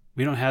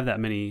 We don't have that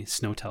many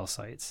SNOTEL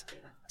sites.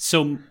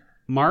 So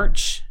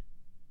March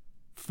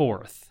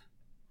 4th,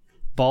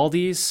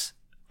 Baldy's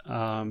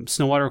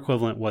snow water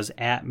equivalent was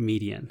at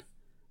median.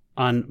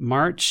 On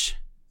March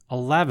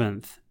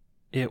 11th,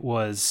 it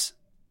was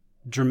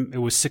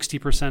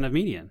 60% of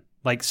median.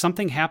 Like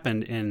something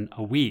happened in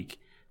a week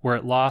where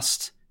it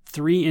lost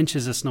 3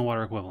 inches of snow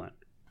water equivalent.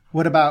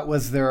 What about,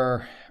 was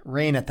there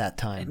rain at that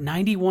time? At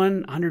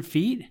 9,100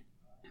 feet?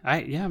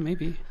 Yeah,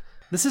 maybe.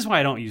 This is why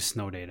I don't use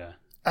snow data.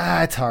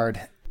 It's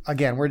hard.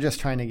 Again, we're just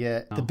trying to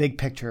get the big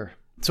picture.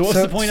 So what's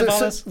the point of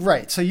all this?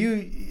 Right. So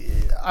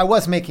I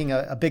was making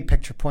a big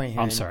picture point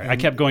here. I'm sorry. I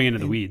kept going into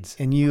the weeds.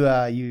 And you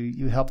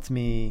helped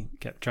me.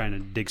 Kept trying to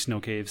dig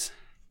snow caves.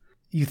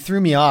 You threw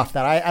me off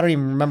that. I don't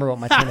even remember what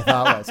my train of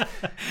thought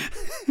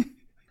was.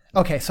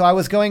 Okay, so I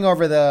was going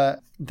over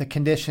the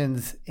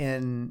conditions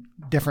in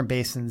different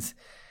basins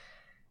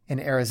in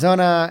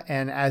Arizona,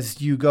 and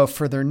as you go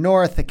further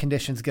north, the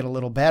conditions get a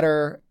little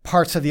better.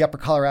 Parts of the upper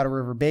Colorado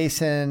River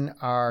Basin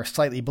are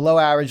slightly below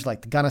average,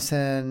 like the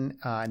Gunnison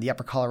and the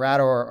upper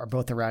Colorado are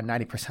both around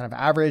 90% of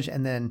average,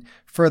 and then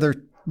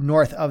further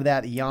north of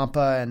that, the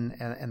Yampa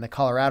and the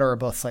Colorado are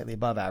both slightly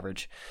above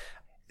average.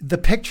 The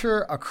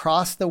picture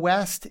across the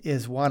West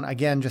is one,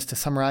 again, just to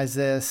summarize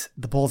this,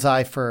 the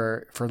bullseye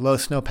for low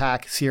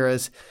snowpack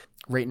Sierras.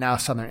 Right now,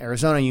 southern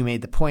Arizona, you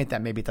made the point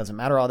that maybe it doesn't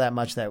matter all that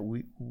much, that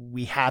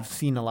we have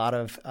seen a lot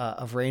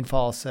of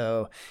rainfall,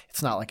 so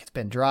it's not like it's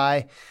been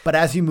dry. But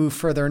as you move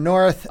further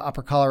north,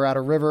 upper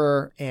Colorado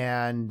River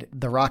and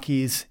the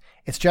Rockies,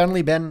 it's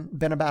generally been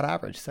about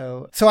average.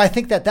 So I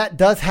think that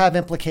does have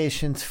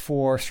implications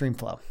for stream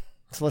flow.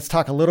 So let's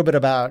talk a little bit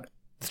about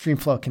stream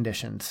flow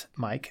conditions,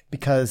 Mike,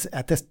 because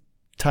at this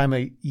time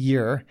of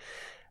year,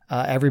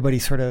 everybody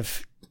sort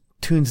of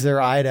tunes their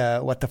eye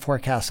to what the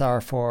forecasts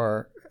are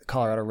for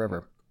Colorado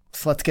River.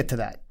 So let's get to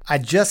that. I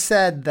just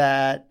said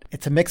that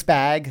it's a mixed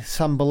bag,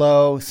 some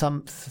below,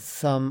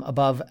 some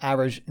above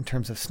average in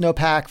terms of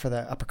snowpack for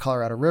the upper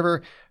Colorado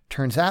River.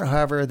 Turns out,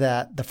 however,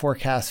 that the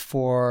forecast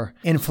for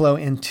inflow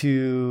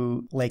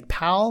into Lake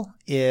Powell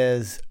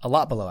is a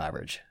lot below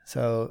average.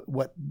 So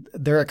what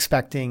they're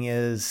expecting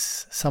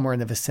is somewhere in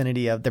the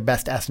vicinity of, their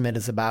best estimate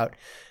is about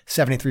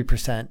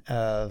 73%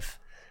 of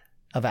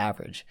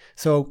average.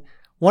 So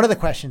one of the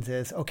questions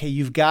is, okay,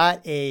 you've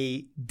got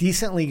a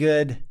decently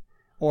good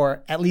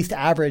or at least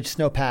average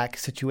snowpack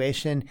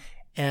situation.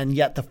 And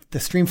yet the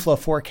stream flow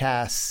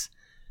forecasts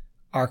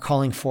are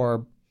calling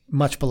for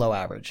much below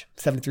average.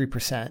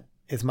 73%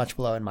 is much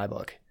below in my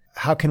book.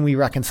 How can we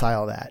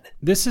reconcile that?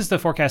 This is the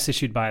forecast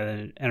issued by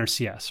the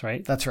NRCS,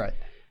 right? That's right.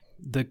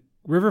 The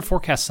River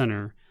Forecast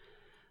Center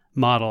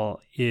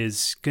model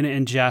is going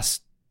to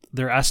ingest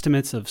their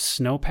estimates of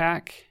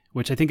snowpack,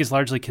 which I think is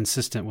largely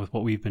consistent with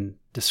what we've been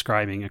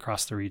describing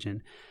across the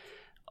region.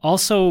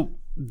 Also,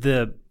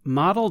 the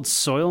modeled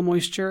soil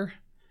moisture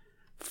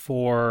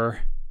for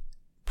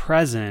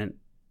present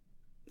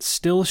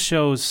still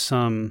shows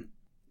some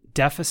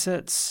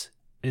deficits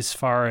as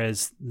far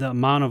as the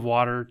amount of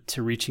water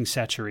to reaching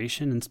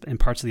saturation in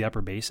parts of the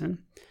upper basin.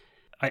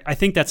 I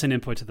think that's an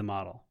input to the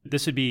model.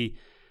 This would be,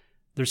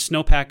 there's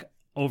snowpack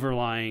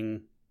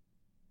overlying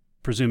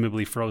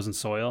presumably frozen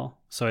soil.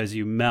 So as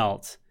you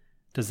melt,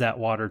 does that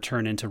water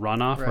turn into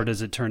runoff, right, or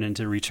does it turn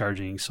into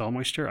recharging soil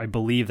moisture? I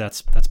believe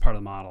that's part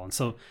of the model. And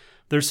so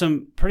there's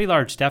some pretty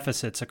large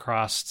deficits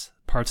across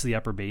parts of the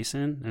upper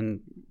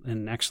basin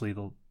and actually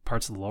the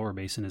parts of the lower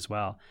basin as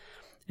well.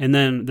 And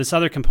then this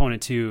other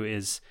component too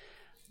is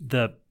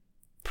the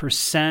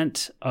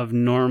percent of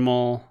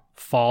normal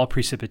fall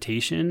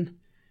precipitation,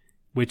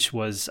 which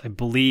was, I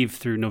believe,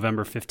 through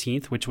November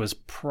 15th, which was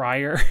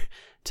prior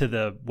to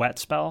the wet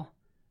spell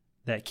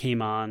that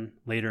came on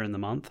later in the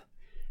month,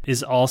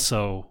 is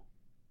also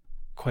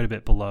quite a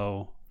bit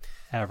below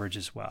average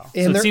as well.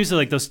 And so it seems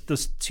like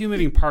those two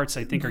moving parts,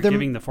 I think, are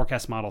giving the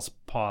forecast models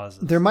pause.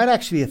 There might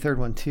actually be a third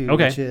one too,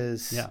 which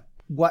is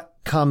what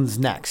comes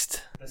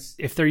next.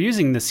 If they're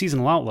using the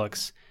seasonal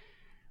outlooks,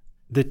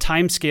 the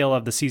time scale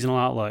of the seasonal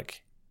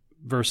outlook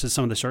versus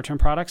some of the short-term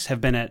products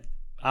have been at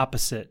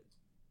opposite,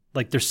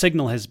 like their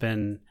signal has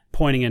been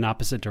pointing in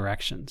opposite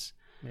directions.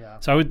 Yeah.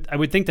 So I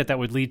would think that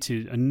would lead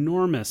to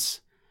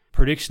enormous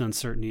prediction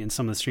uncertainty in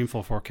some of the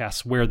streamflow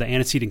forecasts where the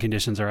antecedent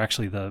conditions are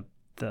actually the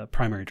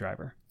primary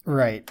driver.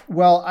 Right.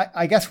 Well,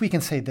 I guess we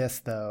can say this,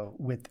 though,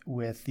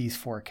 with these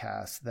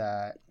forecasts,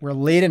 that we're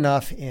late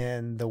enough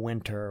in the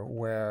winter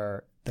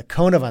where the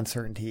cone of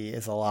uncertainty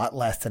is a lot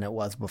less than it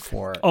was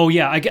before. Oh,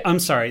 yeah. I'm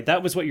sorry.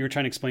 That was what you were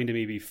trying to explain to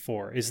me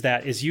before, is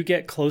that as you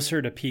get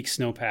closer to peak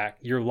snowpack,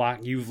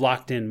 you've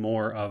locked in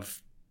more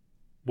of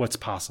what's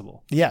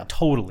possible. Yeah.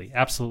 Totally.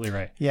 Absolutely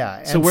right.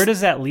 Yeah. So where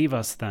does that leave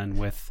us then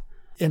with...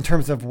 In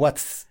terms of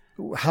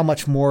how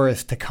much more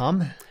is to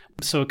come?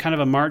 So kind of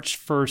a March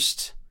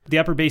 1st, the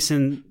upper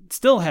basin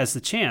still has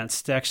the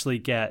chance to actually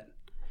get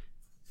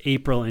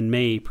April and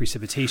May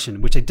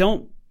precipitation, which I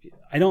don't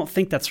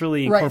think that's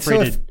really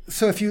incorporated. Right.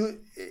 So if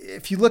you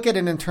look at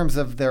it in terms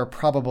of their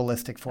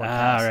probabilistic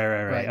forecast.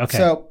 Right. Okay.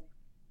 So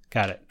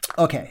got it.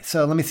 Okay.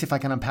 So let me see if I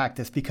can unpack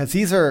this, because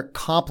these are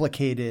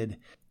complicated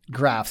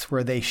graphs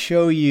where they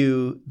show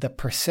you the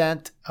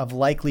percent of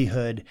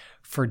likelihood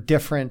for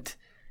different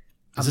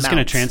Is this going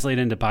to translate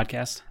into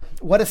podcast?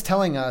 What it's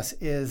telling us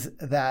is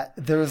that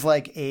there's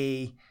like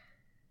around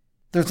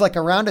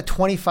a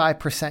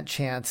 25%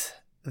 chance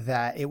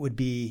that it would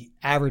be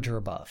average or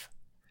above.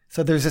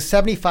 So there's a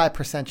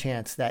 75%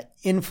 chance that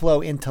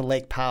inflow into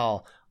Lake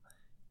Powell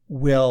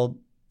will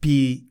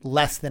be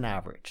less than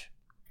average.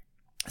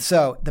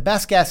 So the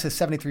best guess is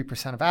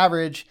 73% of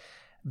average.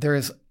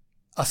 There's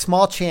a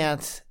small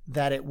chance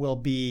that it will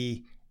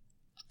be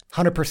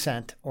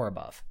 100% or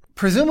above.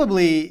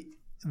 Presumably,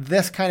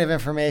 this kind of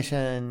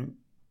information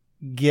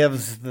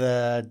gives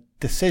the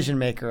decision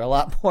maker a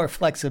lot more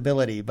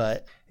flexibility,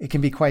 but it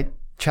can be quite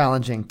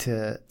challenging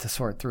to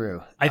sort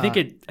through. I think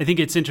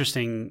it's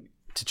interesting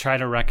to try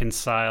to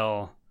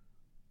reconcile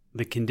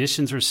the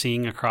conditions we're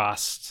seeing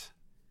across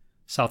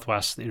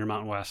Southwest, the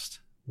Intermountain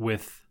West,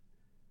 with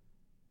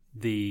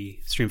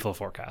the streamflow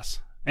forecast.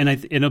 And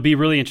it'll be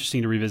really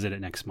interesting to revisit it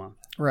next month.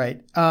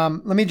 Right.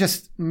 Let me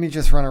just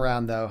run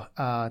around though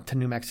to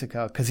New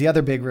Mexico, because the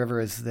other big river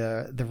is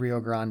the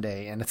Rio Grande,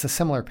 and it's a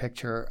similar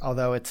picture.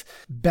 Although its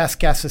best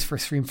guesses for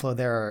streamflow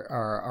there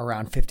are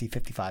around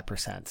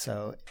 50-55%.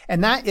 So,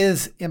 and that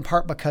is in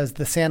part because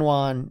the San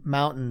Juan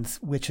Mountains,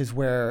 which is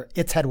where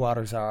its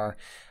headwaters are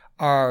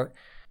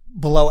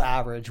below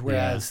average,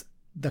 whereas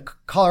the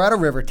Colorado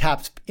River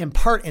taps in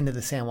part into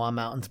the San Juan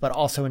Mountains, but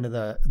also into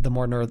the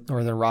more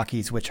northern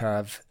Rockies, which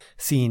have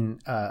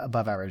seen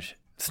above average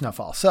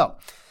snowfall. So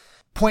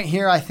point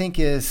here, I think,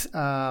 is,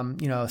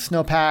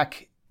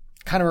 snowpack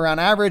kind of around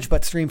average,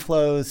 but stream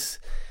flows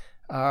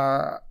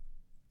are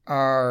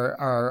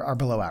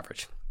below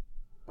average.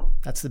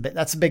 That's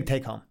the big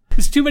take home.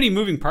 There's too many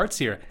moving parts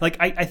here. Like,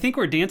 I think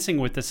we're dancing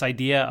with this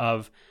idea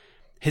of,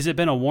 has it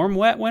been a warm,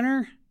 wet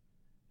winter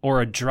or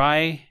a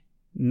dry,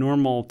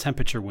 normal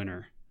temperature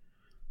winter?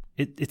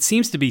 It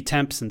seems to be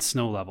temps and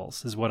snow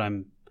levels is what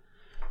I'm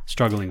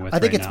struggling with. I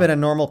think it's been a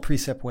normal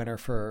precip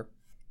winter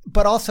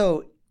but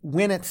also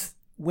when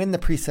the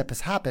precip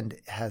has happened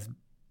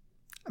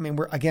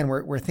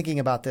we're thinking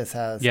about this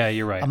as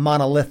you're right, a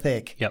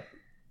monolithic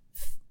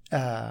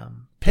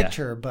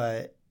picture,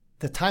 but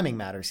the timing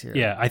matters here.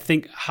 Yeah, I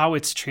think how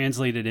it's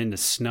translated into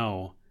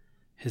snow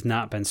has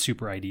not been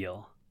super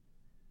ideal.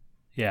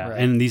 Yeah, right.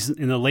 And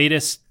in the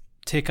latest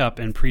tick up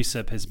in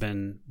precip has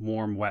been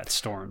warm, wet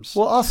storms.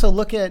 Well, also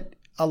look at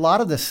a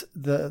lot of this,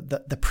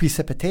 the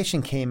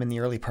precipitation came in the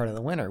early part of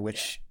the winter,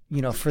 which,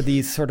 for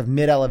these sort of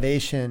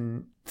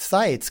mid-elevation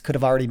sites could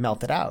have already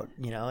melted out,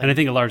 And I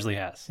think it largely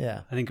has.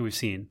 Yeah. I think we've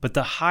seen. But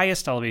the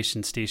highest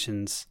elevation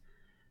stations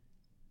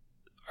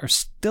are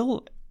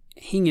still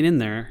hanging in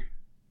there.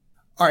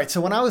 All right.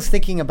 So when I was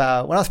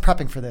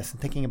prepping for this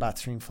and thinking about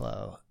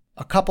streamflow,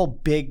 a couple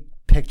big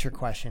picture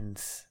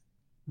questions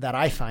that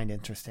I find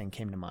interesting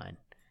came to mind,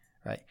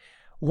 right?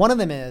 One of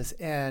them is,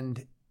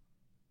 and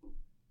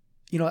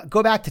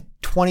go back to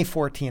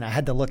 2014. I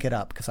had to look it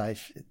up because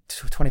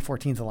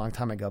 2014 is a long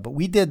time ago, but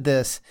we did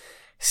this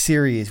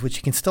series, which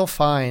you can still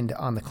find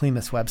on the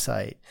CLIMAS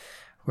website,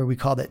 where we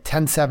called it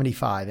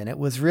 1075. And it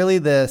was really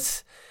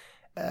this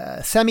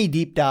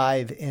semi-deep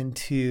dive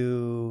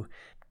into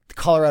the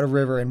Colorado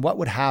River and what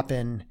would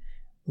happen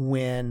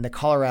when the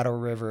Colorado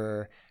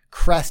River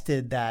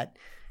crested that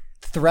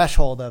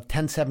threshold of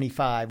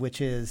 1075,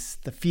 which is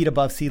the feet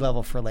above sea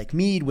level for Lake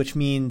Mead, which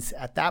means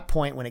at that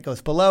point, when it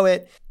goes below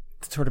it,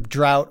 sort of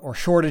drought or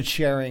shortage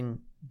sharing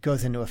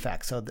goes into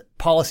effect. So the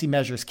policy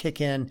measures kick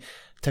in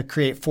to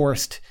create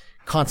forced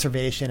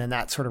conservation, and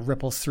that sort of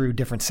ripples through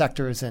different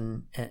sectors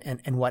and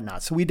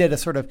whatnot. So we did a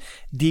sort of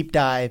deep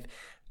dive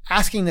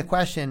asking the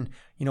question,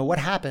 what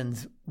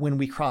happens when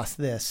we cross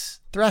this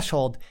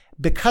threshold?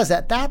 Because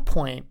at that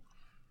point,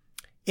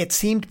 it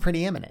seemed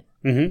pretty imminent.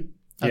 Mm-hmm.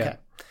 Yeah. Okay.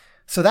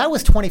 So that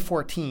was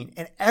 2014.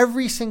 And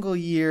every single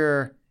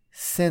year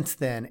since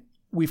then,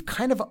 we've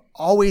kind of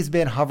always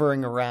been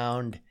hovering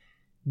around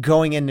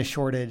going into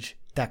shortage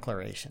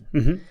declaration.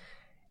 Mm-hmm.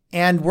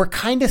 And we're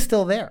kind of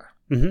still there.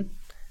 Mm-hmm.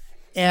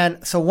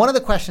 And so one of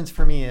the questions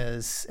for me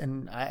is,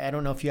 and I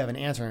don't know if you have an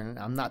answer, and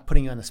I'm not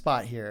putting you on the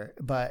spot here,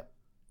 but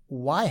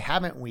why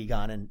haven't we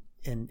gone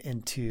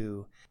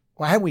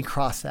why haven't we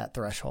crossed that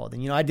threshold?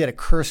 And, I did a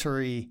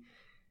cursory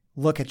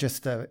look at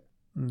just the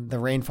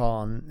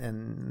rainfall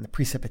and the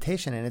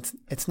precipitation, and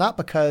it's not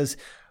because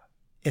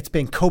it's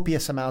been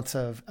copious amounts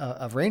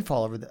of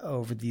rainfall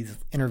over these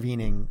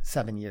intervening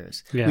 7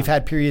 years. Yeah. We've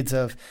had periods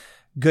of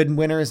good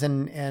winters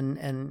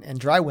and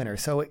dry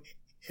winters. So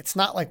it's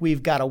not like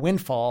we've got a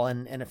windfall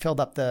and it filled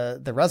up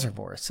the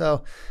reservoir.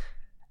 So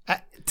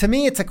to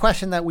me, it's a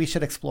question that we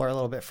should explore a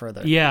little bit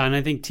further. Yeah, and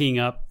I think teeing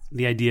up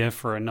the idea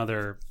for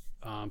another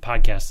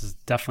podcast is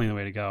definitely the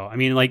way to go. I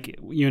mean, like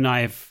you and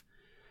I have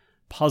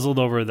puzzled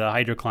over the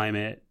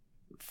hydroclimate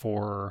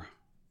for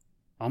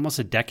almost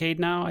a decade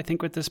now, I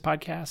think, with this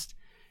podcast.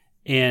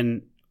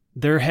 And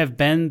there have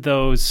been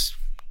those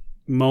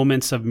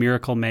moments of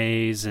Miracle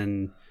Maze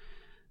and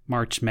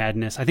March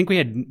Madness. I think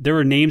there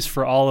were names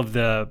for all of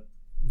the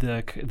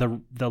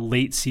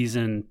late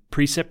season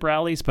precip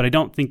rallies, but I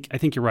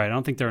think you're right. I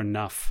don't think they're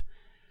enough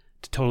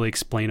to totally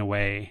explain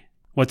away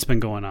what's been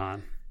going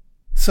on.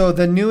 So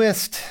the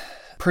newest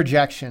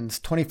projections,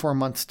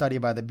 24-month study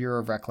by the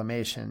Bureau of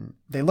Reclamation,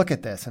 they look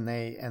at this and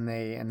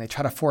they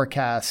try to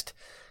forecast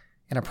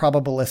in a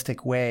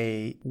probabilistic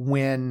way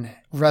when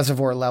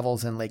reservoir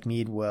levels in Lake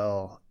Mead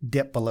will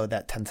dip below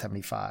that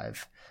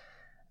 1075.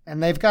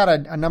 And they've got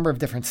a number of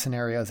different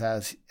scenarios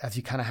as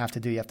you kind of have to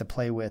do. You have to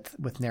play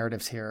with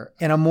narratives here.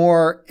 In a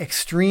more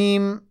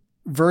extreme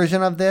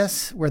version of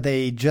this, where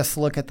they just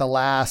look at the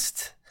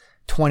last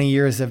 20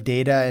 years of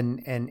data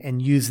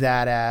and use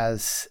that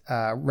as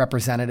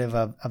representative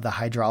of the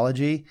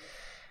hydrology,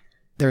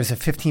 there's a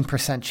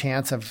 15%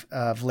 chance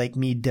of Lake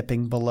Mead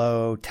dipping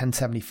below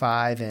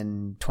 1075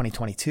 in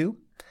 2022.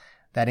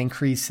 That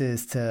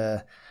increases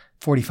to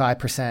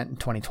 45% in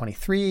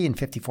 2023 and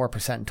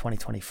 54% in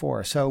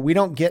 2024. So we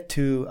don't get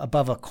to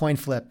above a coin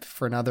flip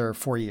for another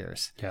 4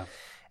 years. Yeah.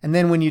 And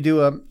then when you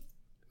do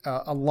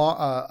a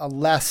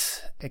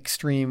less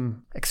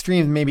extreme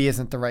maybe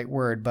isn't the right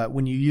word, but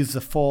when you use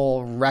the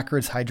full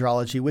records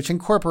hydrology, which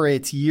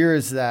incorporates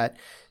years that,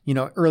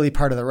 early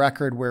part of the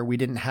record where we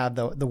didn't have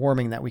the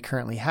warming that we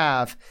currently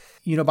have,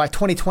 by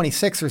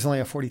 2026, there's only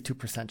a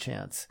 42%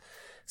 chance.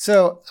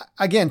 So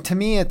again, to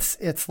me,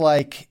 it's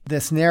like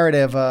this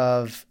narrative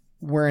of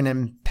we're in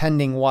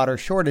impending water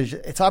shortage.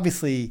 It's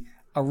obviously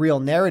a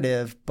real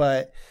narrative,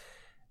 but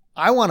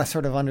I want to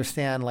sort of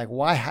understand like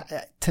why.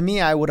 To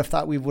me, I would have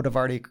thought we would have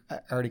already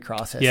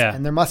crossed it. Yeah.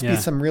 And there must be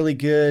some really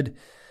good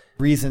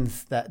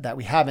reasons that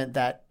we haven't,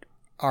 that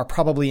are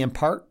probably in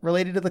part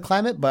related to the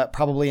climate, but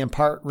probably in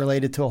part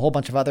related to a whole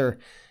bunch of other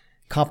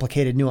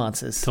complicated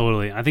nuances.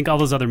 Totally. I think all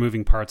those other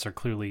moving parts are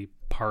clearly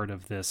part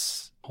of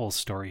this whole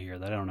story here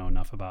that I don't know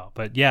enough about.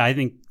 But yeah, I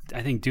think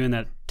doing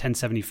that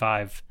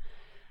 1075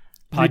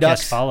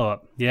 podcast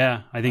follow-up,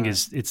 I think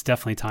it's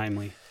definitely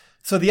timely.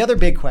 So the other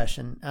big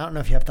question, I don't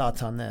know if you have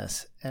thoughts on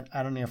this, and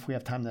I don't know if we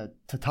have time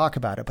to talk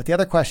about it, but the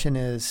other question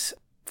is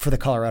for the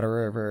Colorado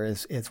River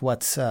is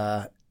what's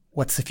the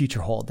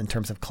future hold in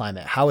terms of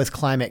climate? How is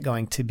climate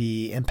going to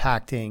be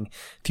impacting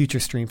future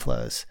stream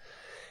flows?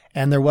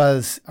 And there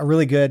was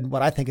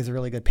what I think is a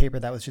really good paper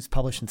that was just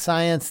published in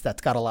Science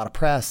that's got a lot of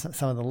press.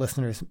 Some of the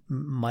listeners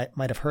might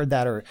have heard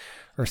that or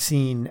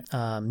seen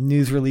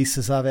news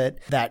releases of it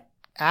that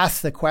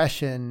asks the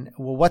question,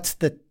 well, what's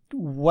the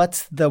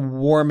what's the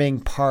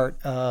warming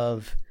part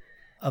of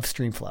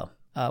stream flow?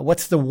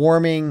 What's the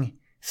warming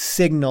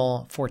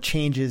signal for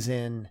changes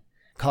in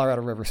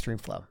Colorado River stream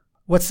flow?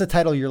 What's the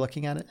title you're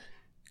looking at it?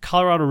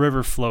 Colorado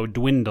River flow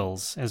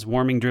dwindles as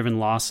warming-driven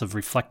loss of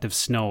reflective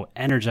snow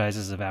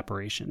energizes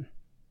evaporation.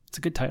 It's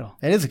a good title.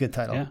 It is a good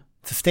title. Yeah.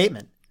 It's a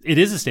statement. It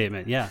is a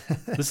statement, yeah.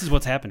 This is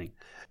what's happening.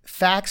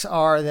 Facts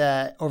are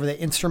that over the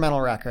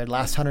instrumental record,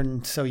 last 100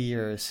 and so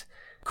years,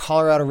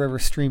 Colorado River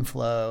stream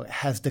flow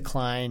has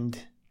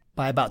declined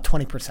by about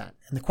 20%.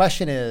 And the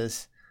question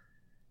is,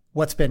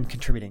 what's been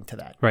contributing to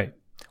that? Right.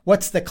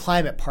 What's the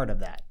climate part of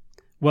that?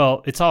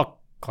 Well, it's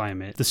all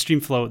climate. The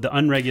stream flow, the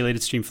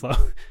unregulated stream flow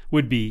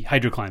would be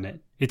hydroclimate.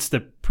 It's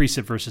the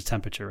precip versus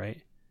temperature,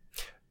 right?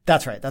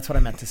 That's right. That's what I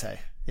meant to say.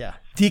 Yeah.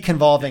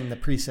 Deconvolving the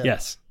precip.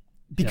 Yes.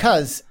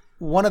 Because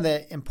one of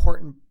the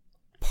important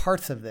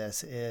parts of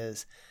this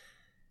is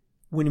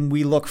when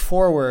we look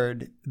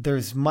forward,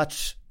 there's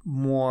much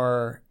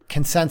more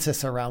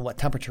consensus around what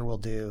temperature will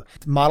do.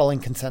 Modeling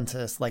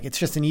consensus, like it's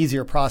just an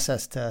easier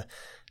process to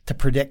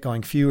predict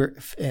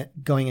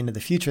going into the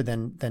future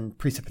than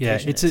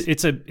precipitation.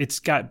 Yeah, it's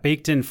got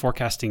baked in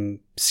forecasting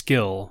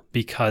skill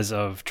because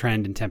of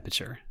trend and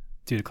temperature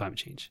due to climate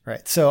change.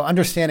 Right. So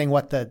understanding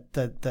what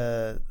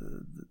the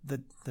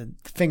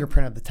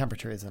fingerprint of the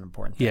temperature is an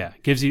important thing. Yeah,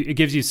 it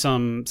gives you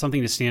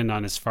something to stand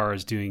on as far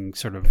as doing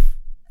sort of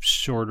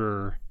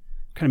shorter,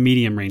 kind of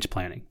medium range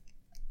planning.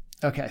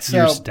 Okay, so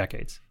years,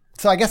 decades.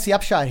 So I guess the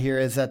upshot here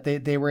is that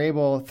they were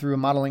able, through a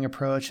modeling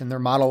approach, and their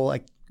model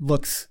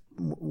looks,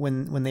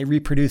 when they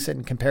reproduce it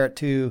and compare it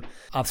to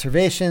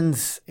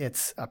observations,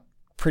 it's a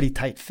pretty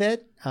tight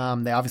fit.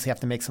 They obviously have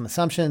to make some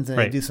assumptions and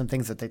right. They do some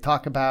things that they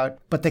talk about,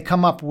 but they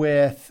come up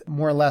with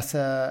more or less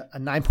a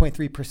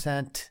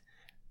 9.3%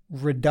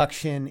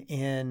 reduction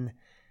in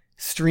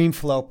stream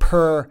flow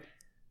per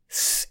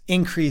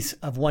increase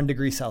of 1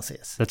 degree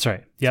Celsius. That's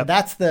right. Yeah. So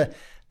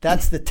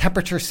that's the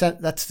temperature.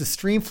 That's the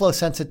stream flow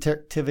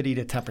sensitivity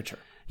to temperature.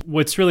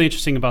 What's really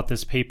interesting about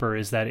this paper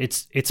is that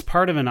it's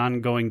part of an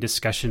ongoing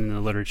discussion in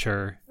the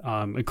literature,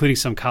 including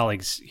some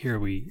colleagues here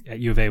at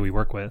U of A we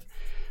work with,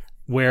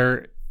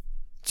 where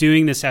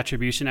doing this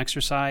attribution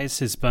exercise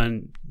has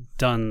been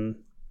done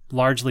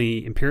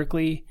largely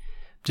empirically,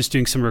 just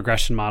doing some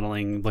regression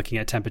modeling, looking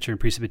at temperature and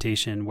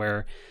precipitation,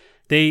 where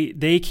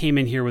they came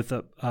in here with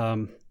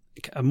a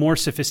more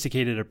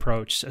sophisticated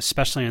approach,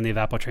 especially on the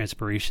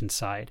evapotranspiration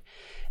side.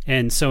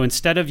 And so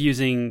instead of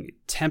using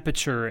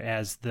temperature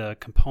as the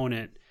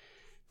component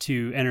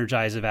to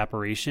energize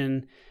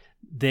evaporation,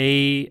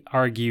 they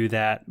argue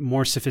that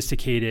more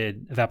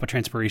sophisticated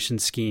evapotranspiration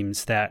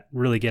schemes that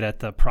really get at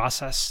the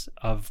process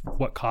of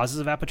what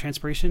causes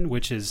evapotranspiration,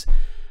 which is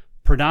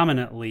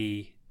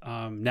predominantly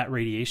net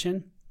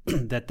radiation,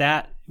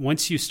 that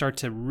once you start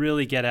to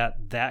really get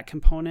at that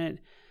component,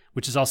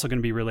 which is also going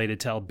to be related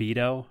to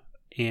albedo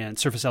and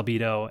surface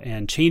albedo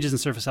and changes in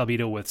surface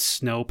albedo with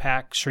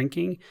snowpack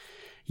shrinking,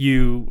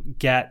 you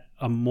get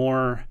a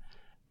more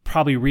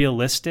probably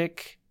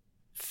realistic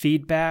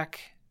feedback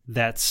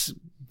that's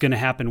going to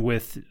happen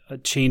with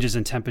changes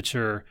in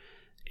temperature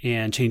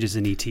and changes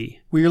in ET.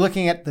 Well, you're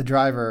looking at the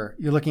driver,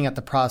 you're looking at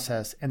the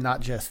process and not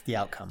just the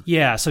outcome.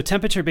 Yeah, so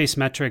temperature-based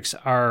metrics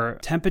are,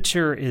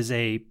 temperature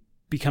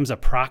becomes a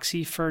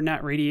proxy for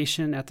net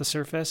radiation at the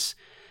surface,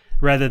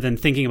 rather than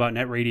thinking about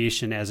net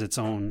radiation as its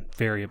own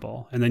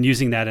variable, and then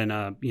using that in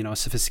a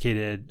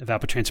sophisticated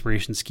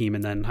evapotranspiration scheme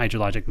and then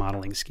hydrologic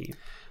modeling scheme.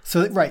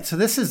 So right, so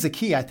this is the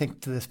key, I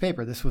think, to this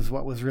paper. This was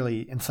what was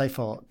really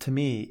insightful to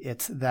me.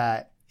 It's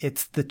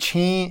the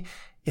change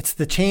in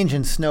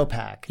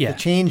snowpack, the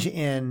change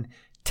in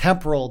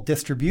temporal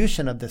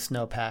distribution of the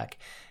snowpack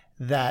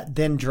that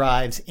then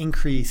drives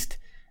increased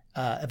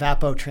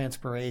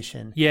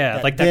evapotranspiration.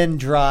 Yeah, that then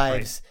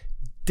drives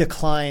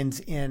declines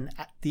in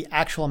the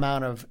actual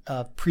amount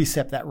of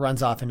precip that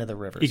runs off into the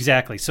rivers.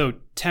 Exactly. So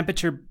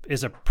temperature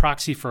is a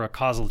proxy for a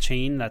causal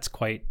chain that's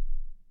quite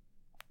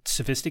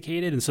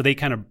sophisticated. And so they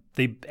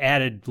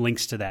added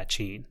links to that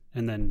chain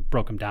and then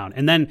broke them down.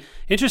 And then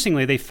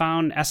interestingly, they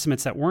found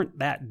estimates that weren't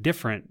that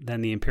different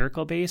than the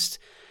empirical based,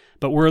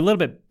 but were a little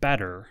bit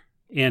better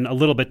and a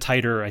little bit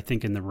tighter, I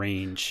think, in the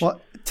range. Well,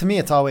 to me,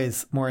 it's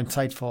always more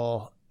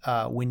insightful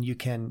when you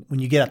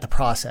get at the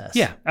process.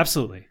 Yeah,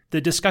 absolutely.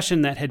 The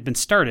discussion that had been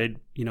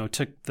started,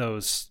 took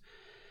those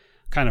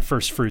kind of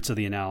first fruits of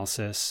the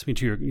analysis,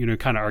 which you're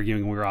kind of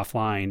arguing we were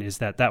offline, is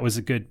that was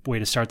a good way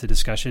to start the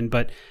discussion.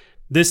 But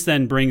this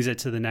then brings it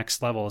to the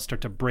next level,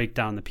 start to break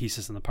down the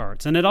pieces and the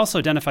parts. And it also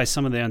identifies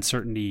some of the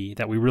uncertainty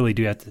that we really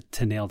do have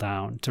to nail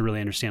down to really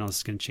understand how this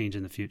is going to change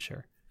in the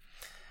future.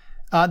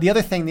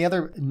 The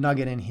other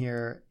nugget in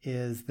here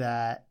is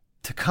that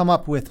to come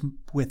up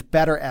with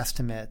better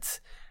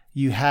estimates,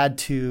 you had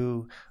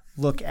to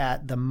look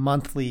at the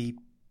monthly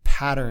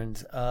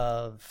patterns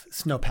of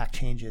snowpack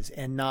changes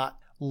and not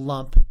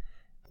lump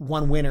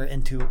one winter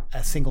into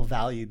a single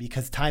value,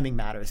 because timing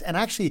matters. And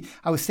actually,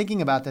 I was thinking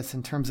about this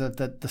in terms of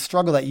the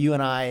struggle that you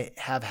and I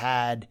have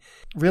had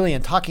really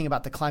in talking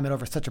about the climate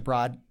over such a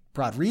broad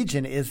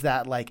region, is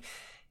that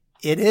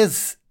it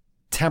is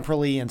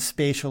temporally and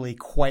spatially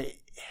quite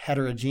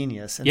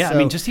heterogeneous. And I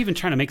mean, just even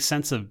trying to make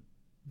sense of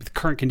the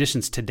current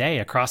conditions today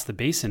across the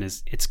basin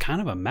it's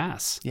kind of a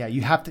mess. Yeah,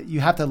 you have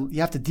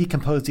to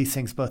decompose these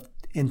things both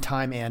in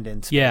time and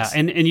in space. Yeah,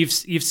 and you've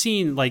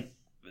seen, like,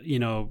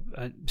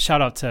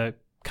 shout out to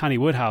Connie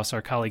Woodhouse,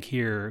 our colleague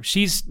here.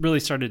 She's really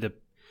started to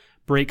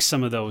break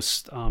some of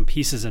those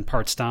pieces and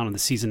parts down on the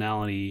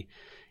seasonality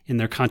in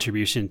their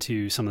contribution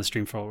to some of the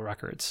streamflow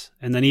records,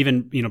 and then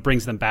even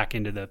brings them back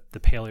into the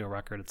paleo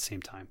record at the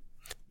same time.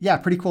 Yeah,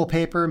 pretty cool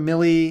paper.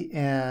 Milley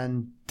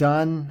and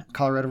Dunn,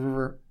 Colorado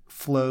River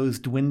flows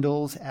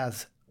dwindles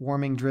as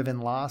warming-driven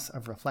loss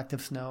of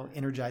reflective snow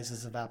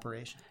energizes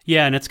evaporation.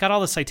 Yeah, and it's got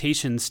all the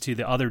citations to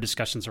the other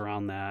discussions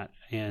around that,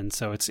 and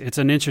so it's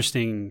an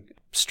interesting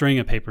string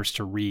of papers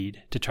to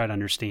read to try to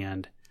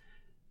understand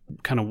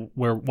kind of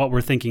what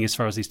we're thinking as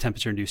far as these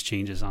temperature-induced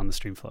changes on the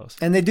stream flows.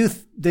 And they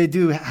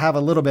do have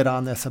a little bit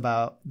on this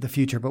about the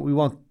future, but we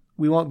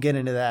won't get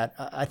into that.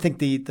 I think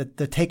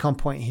the take-home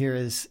point here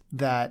is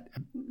that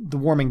the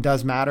warming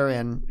does matter,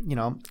 and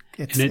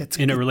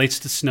it relates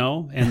to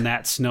snow, and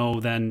that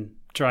snow then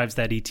drives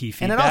that ET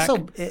feedback.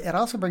 And it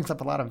also brings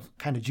up a lot of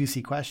kind of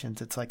juicy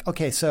questions. It's like,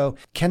 okay, so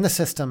can the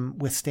system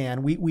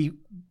withstand?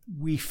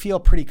 We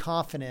feel pretty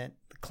confident.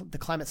 The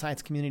climate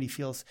science community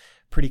feels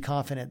pretty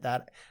confident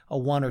that a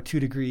 1 or 2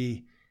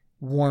 degree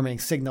warming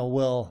signal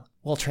will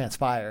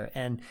transpire.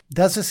 And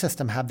does the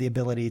system have the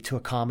ability to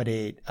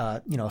accommodate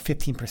a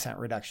 15%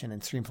 reduction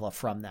in streamflow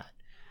from that?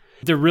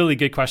 They're really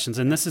good questions.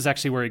 And this is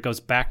actually where it goes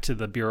back to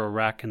the Bureau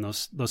Rec and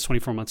those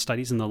 24-month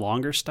studies and the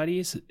longer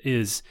studies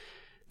is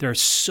there are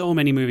so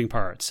many moving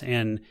parts.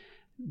 And,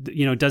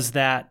 does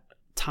that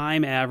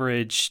time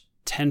average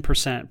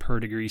 10% per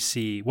degree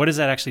C, what does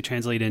that actually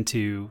translate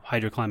into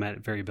hydroclimate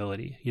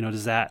variability?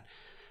 Does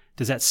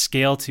that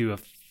scale to a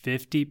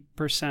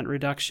 50%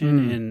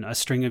 reduction in a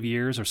string of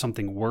years, or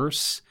something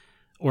worse,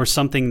 or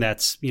something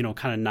that's,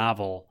 kind of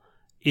novel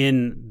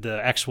in the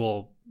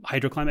actual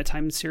hydroclimate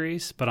time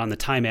series, but on the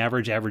time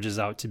averages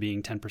out to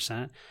being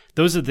 10%?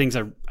 Those are the things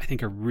I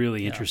think are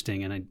really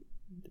interesting, and I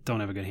don't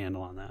have a good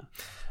handle on that.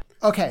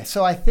 Okay,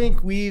 so I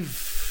think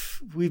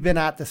we've been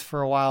at this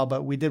for a while,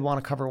 but we did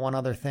want to cover one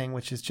other thing,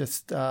 which is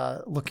just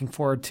looking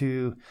forward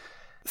to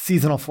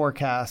seasonal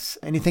forecasts.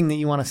 Anything that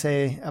you want to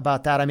say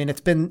about that? I mean, it's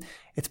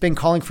been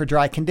calling for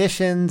dry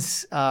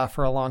conditions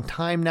for a long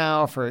time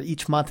now. For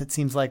each month, it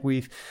seems like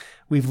we've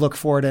looked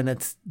forward, and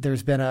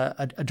there's been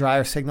a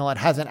drier signal. It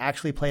hasn't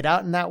actually played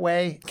out in that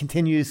way. It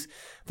continues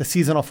the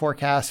seasonal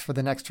forecast for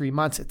the next 3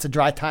 months. It's a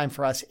dry time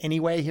for us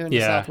anyway here in the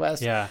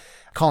Southwest. Yeah.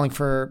 Calling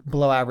for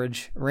below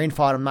average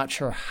rainfall. I'm not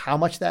sure how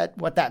much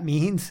what that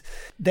means.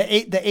 The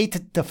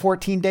 8 to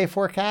 14 day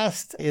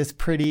forecast is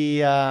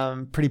pretty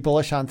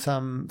bullish on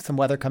some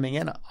weather coming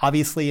in.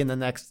 Obviously,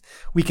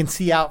 we can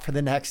see out for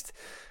the next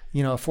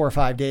 4 or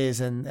 5 days,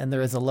 and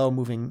there is a low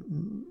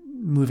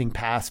moving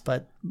past,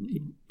 but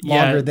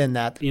longer than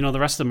that. The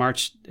rest of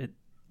March,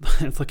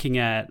 looking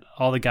at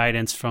all the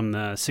guidance from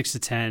the 6 to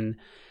 10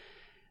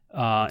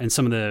 and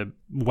some of the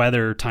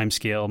weather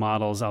timescale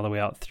models all the way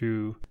out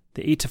through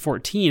the 8 to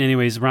 14,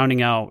 anyways,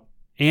 rounding out,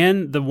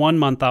 and the 1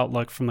 month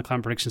outlook from the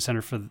Climate Prediction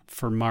Center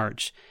for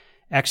March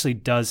actually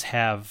does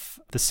have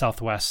the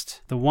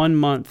Southwest. The 1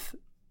 month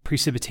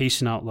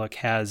precipitation outlook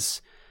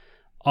has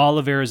all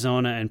of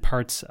Arizona and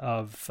parts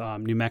of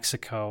New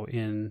Mexico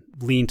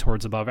lean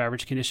towards above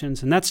average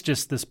conditions. And that's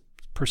just this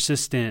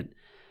persistent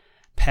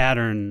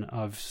pattern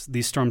of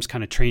these storms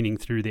kind of training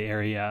through the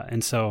area.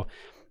 And so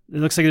it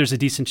looks like there's a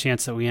decent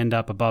chance that we end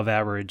up above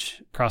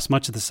average across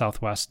much of the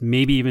Southwest,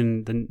 maybe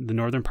even the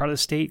northern part of the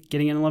state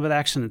getting in a little bit of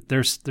action.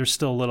 There's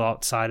still a little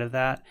outside of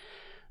that.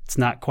 It's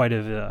not quite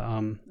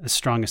as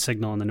strong a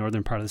signal in the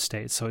northern part of the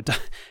state. So it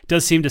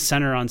does seem to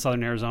center on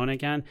southern Arizona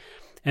again.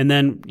 And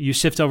then you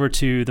shift over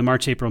to the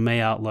March, April, May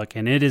outlook,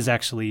 and it is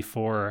actually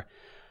for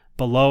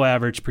below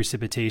average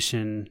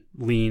precipitation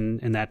lean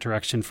in that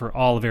direction for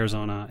all of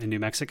Arizona and New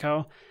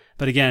Mexico.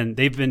 But again,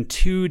 they've been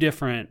 2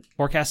 different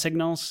forecast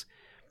signals.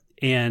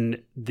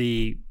 And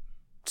the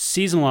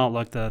seasonal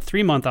outlook, the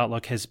 3 month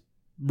outlook, has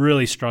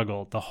really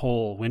struggled the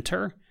whole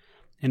winter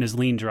and is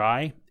lean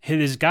dry. It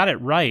has got it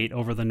right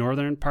over the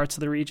northern parts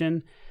of the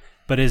region,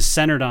 but is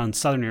centered on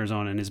southern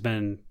Arizona and has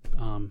been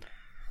completely in the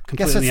opposite direction. I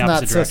guess it's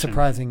not so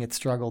surprising it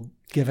struggled,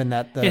 given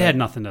that it had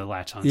nothing to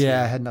latch on to.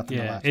 Yeah, it had nothing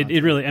to latch on to.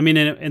 It really, I mean,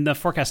 in the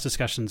forecast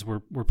discussions,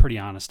 we're pretty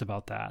honest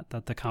about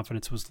that the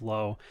confidence was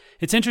low.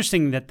 It's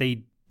interesting that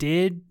they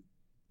did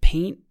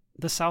paint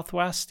the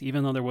Southwest,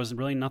 even though there wasn't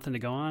really nothing to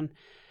go on.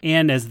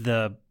 And as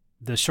the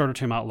shorter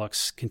term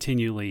outlooks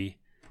continually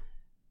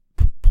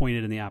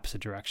pointed in the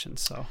opposite direction.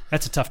 So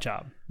that's a tough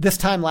job. This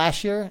time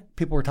last year,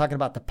 people were talking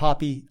about the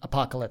poppy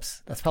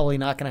apocalypse. That's probably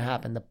not going to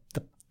happen.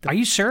 Are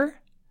you sure?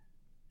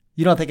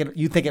 You don't think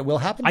you think it will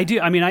happen? I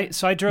do. I mean, I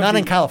drove not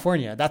in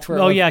California. That's where.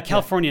 Oh yeah,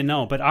 California,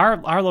 no. But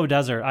our low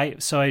desert. I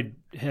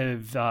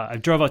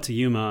drove out to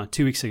Yuma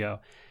 2 weeks ago,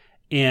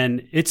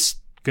 and it's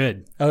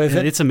Good. Oh, is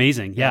it? It's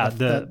amazing. Yeah.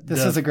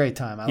 This is a great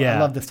time. I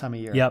love this time of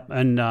year. Yep.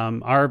 And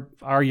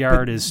our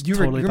yard is you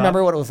totally. You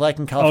remember what it was like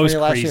in California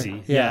last year?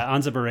 Crazy. Yeah.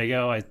 Anza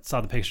Borrego. I saw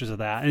the pictures of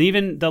that, and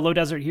even the low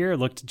desert here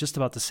looked just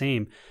about the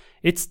same.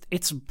 It's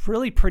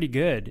really pretty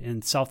good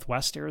in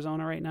southwest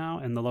Arizona right now,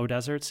 and the low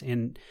deserts.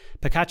 And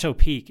Picacho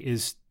Peak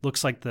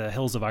looks like the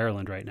hills of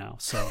Ireland right now.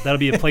 So that'll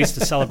be a place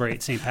to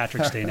celebrate St.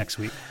 Patrick's Day next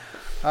week.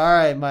 All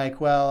right, Mike.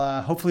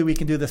 Well, hopefully we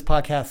can do this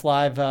podcast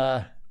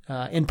live.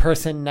 In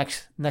person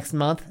next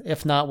month.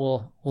 If not,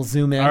 we'll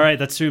zoom in. All right,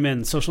 let's zoom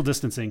in. Social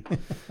distancing.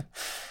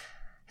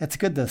 It's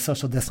good to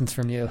social distance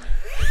from you.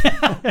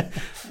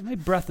 My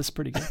breath is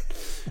pretty good.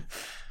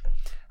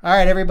 All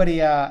right,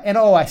 everybody.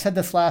 I said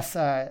this last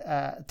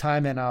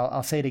time, and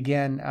I'll say it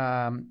again.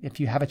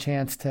 If you have a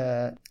chance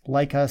to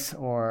like us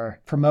or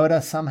promote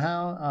us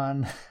somehow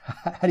on,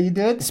 how do you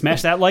do it?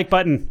 Smash that like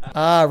button.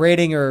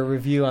 Rating or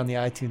review on the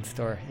iTunes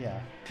store. Yeah,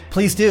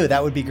 please do.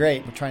 That would be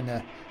great. We're trying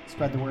to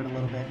spread the word a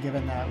little bit,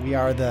 given that we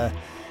are the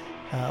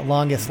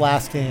longest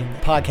lasting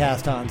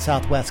podcast on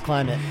Southwest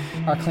climate.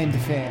 Our claim to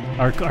fame.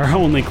 Our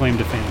only claim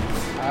to fame.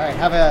 All right.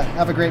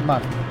 Have a great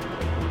month.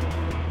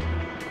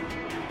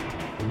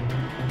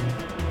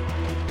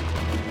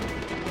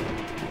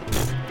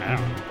 I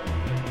don't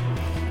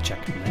know. Check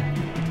on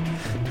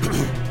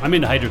that. I'm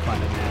into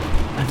hydroclimate,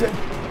 man.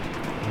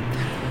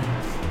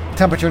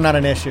 Temperature not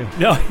an issue.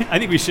 No, I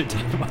think we should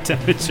talk about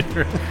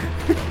temperature.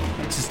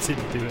 I just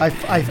didn't do it.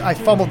 I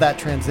fumbled that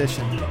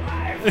transition.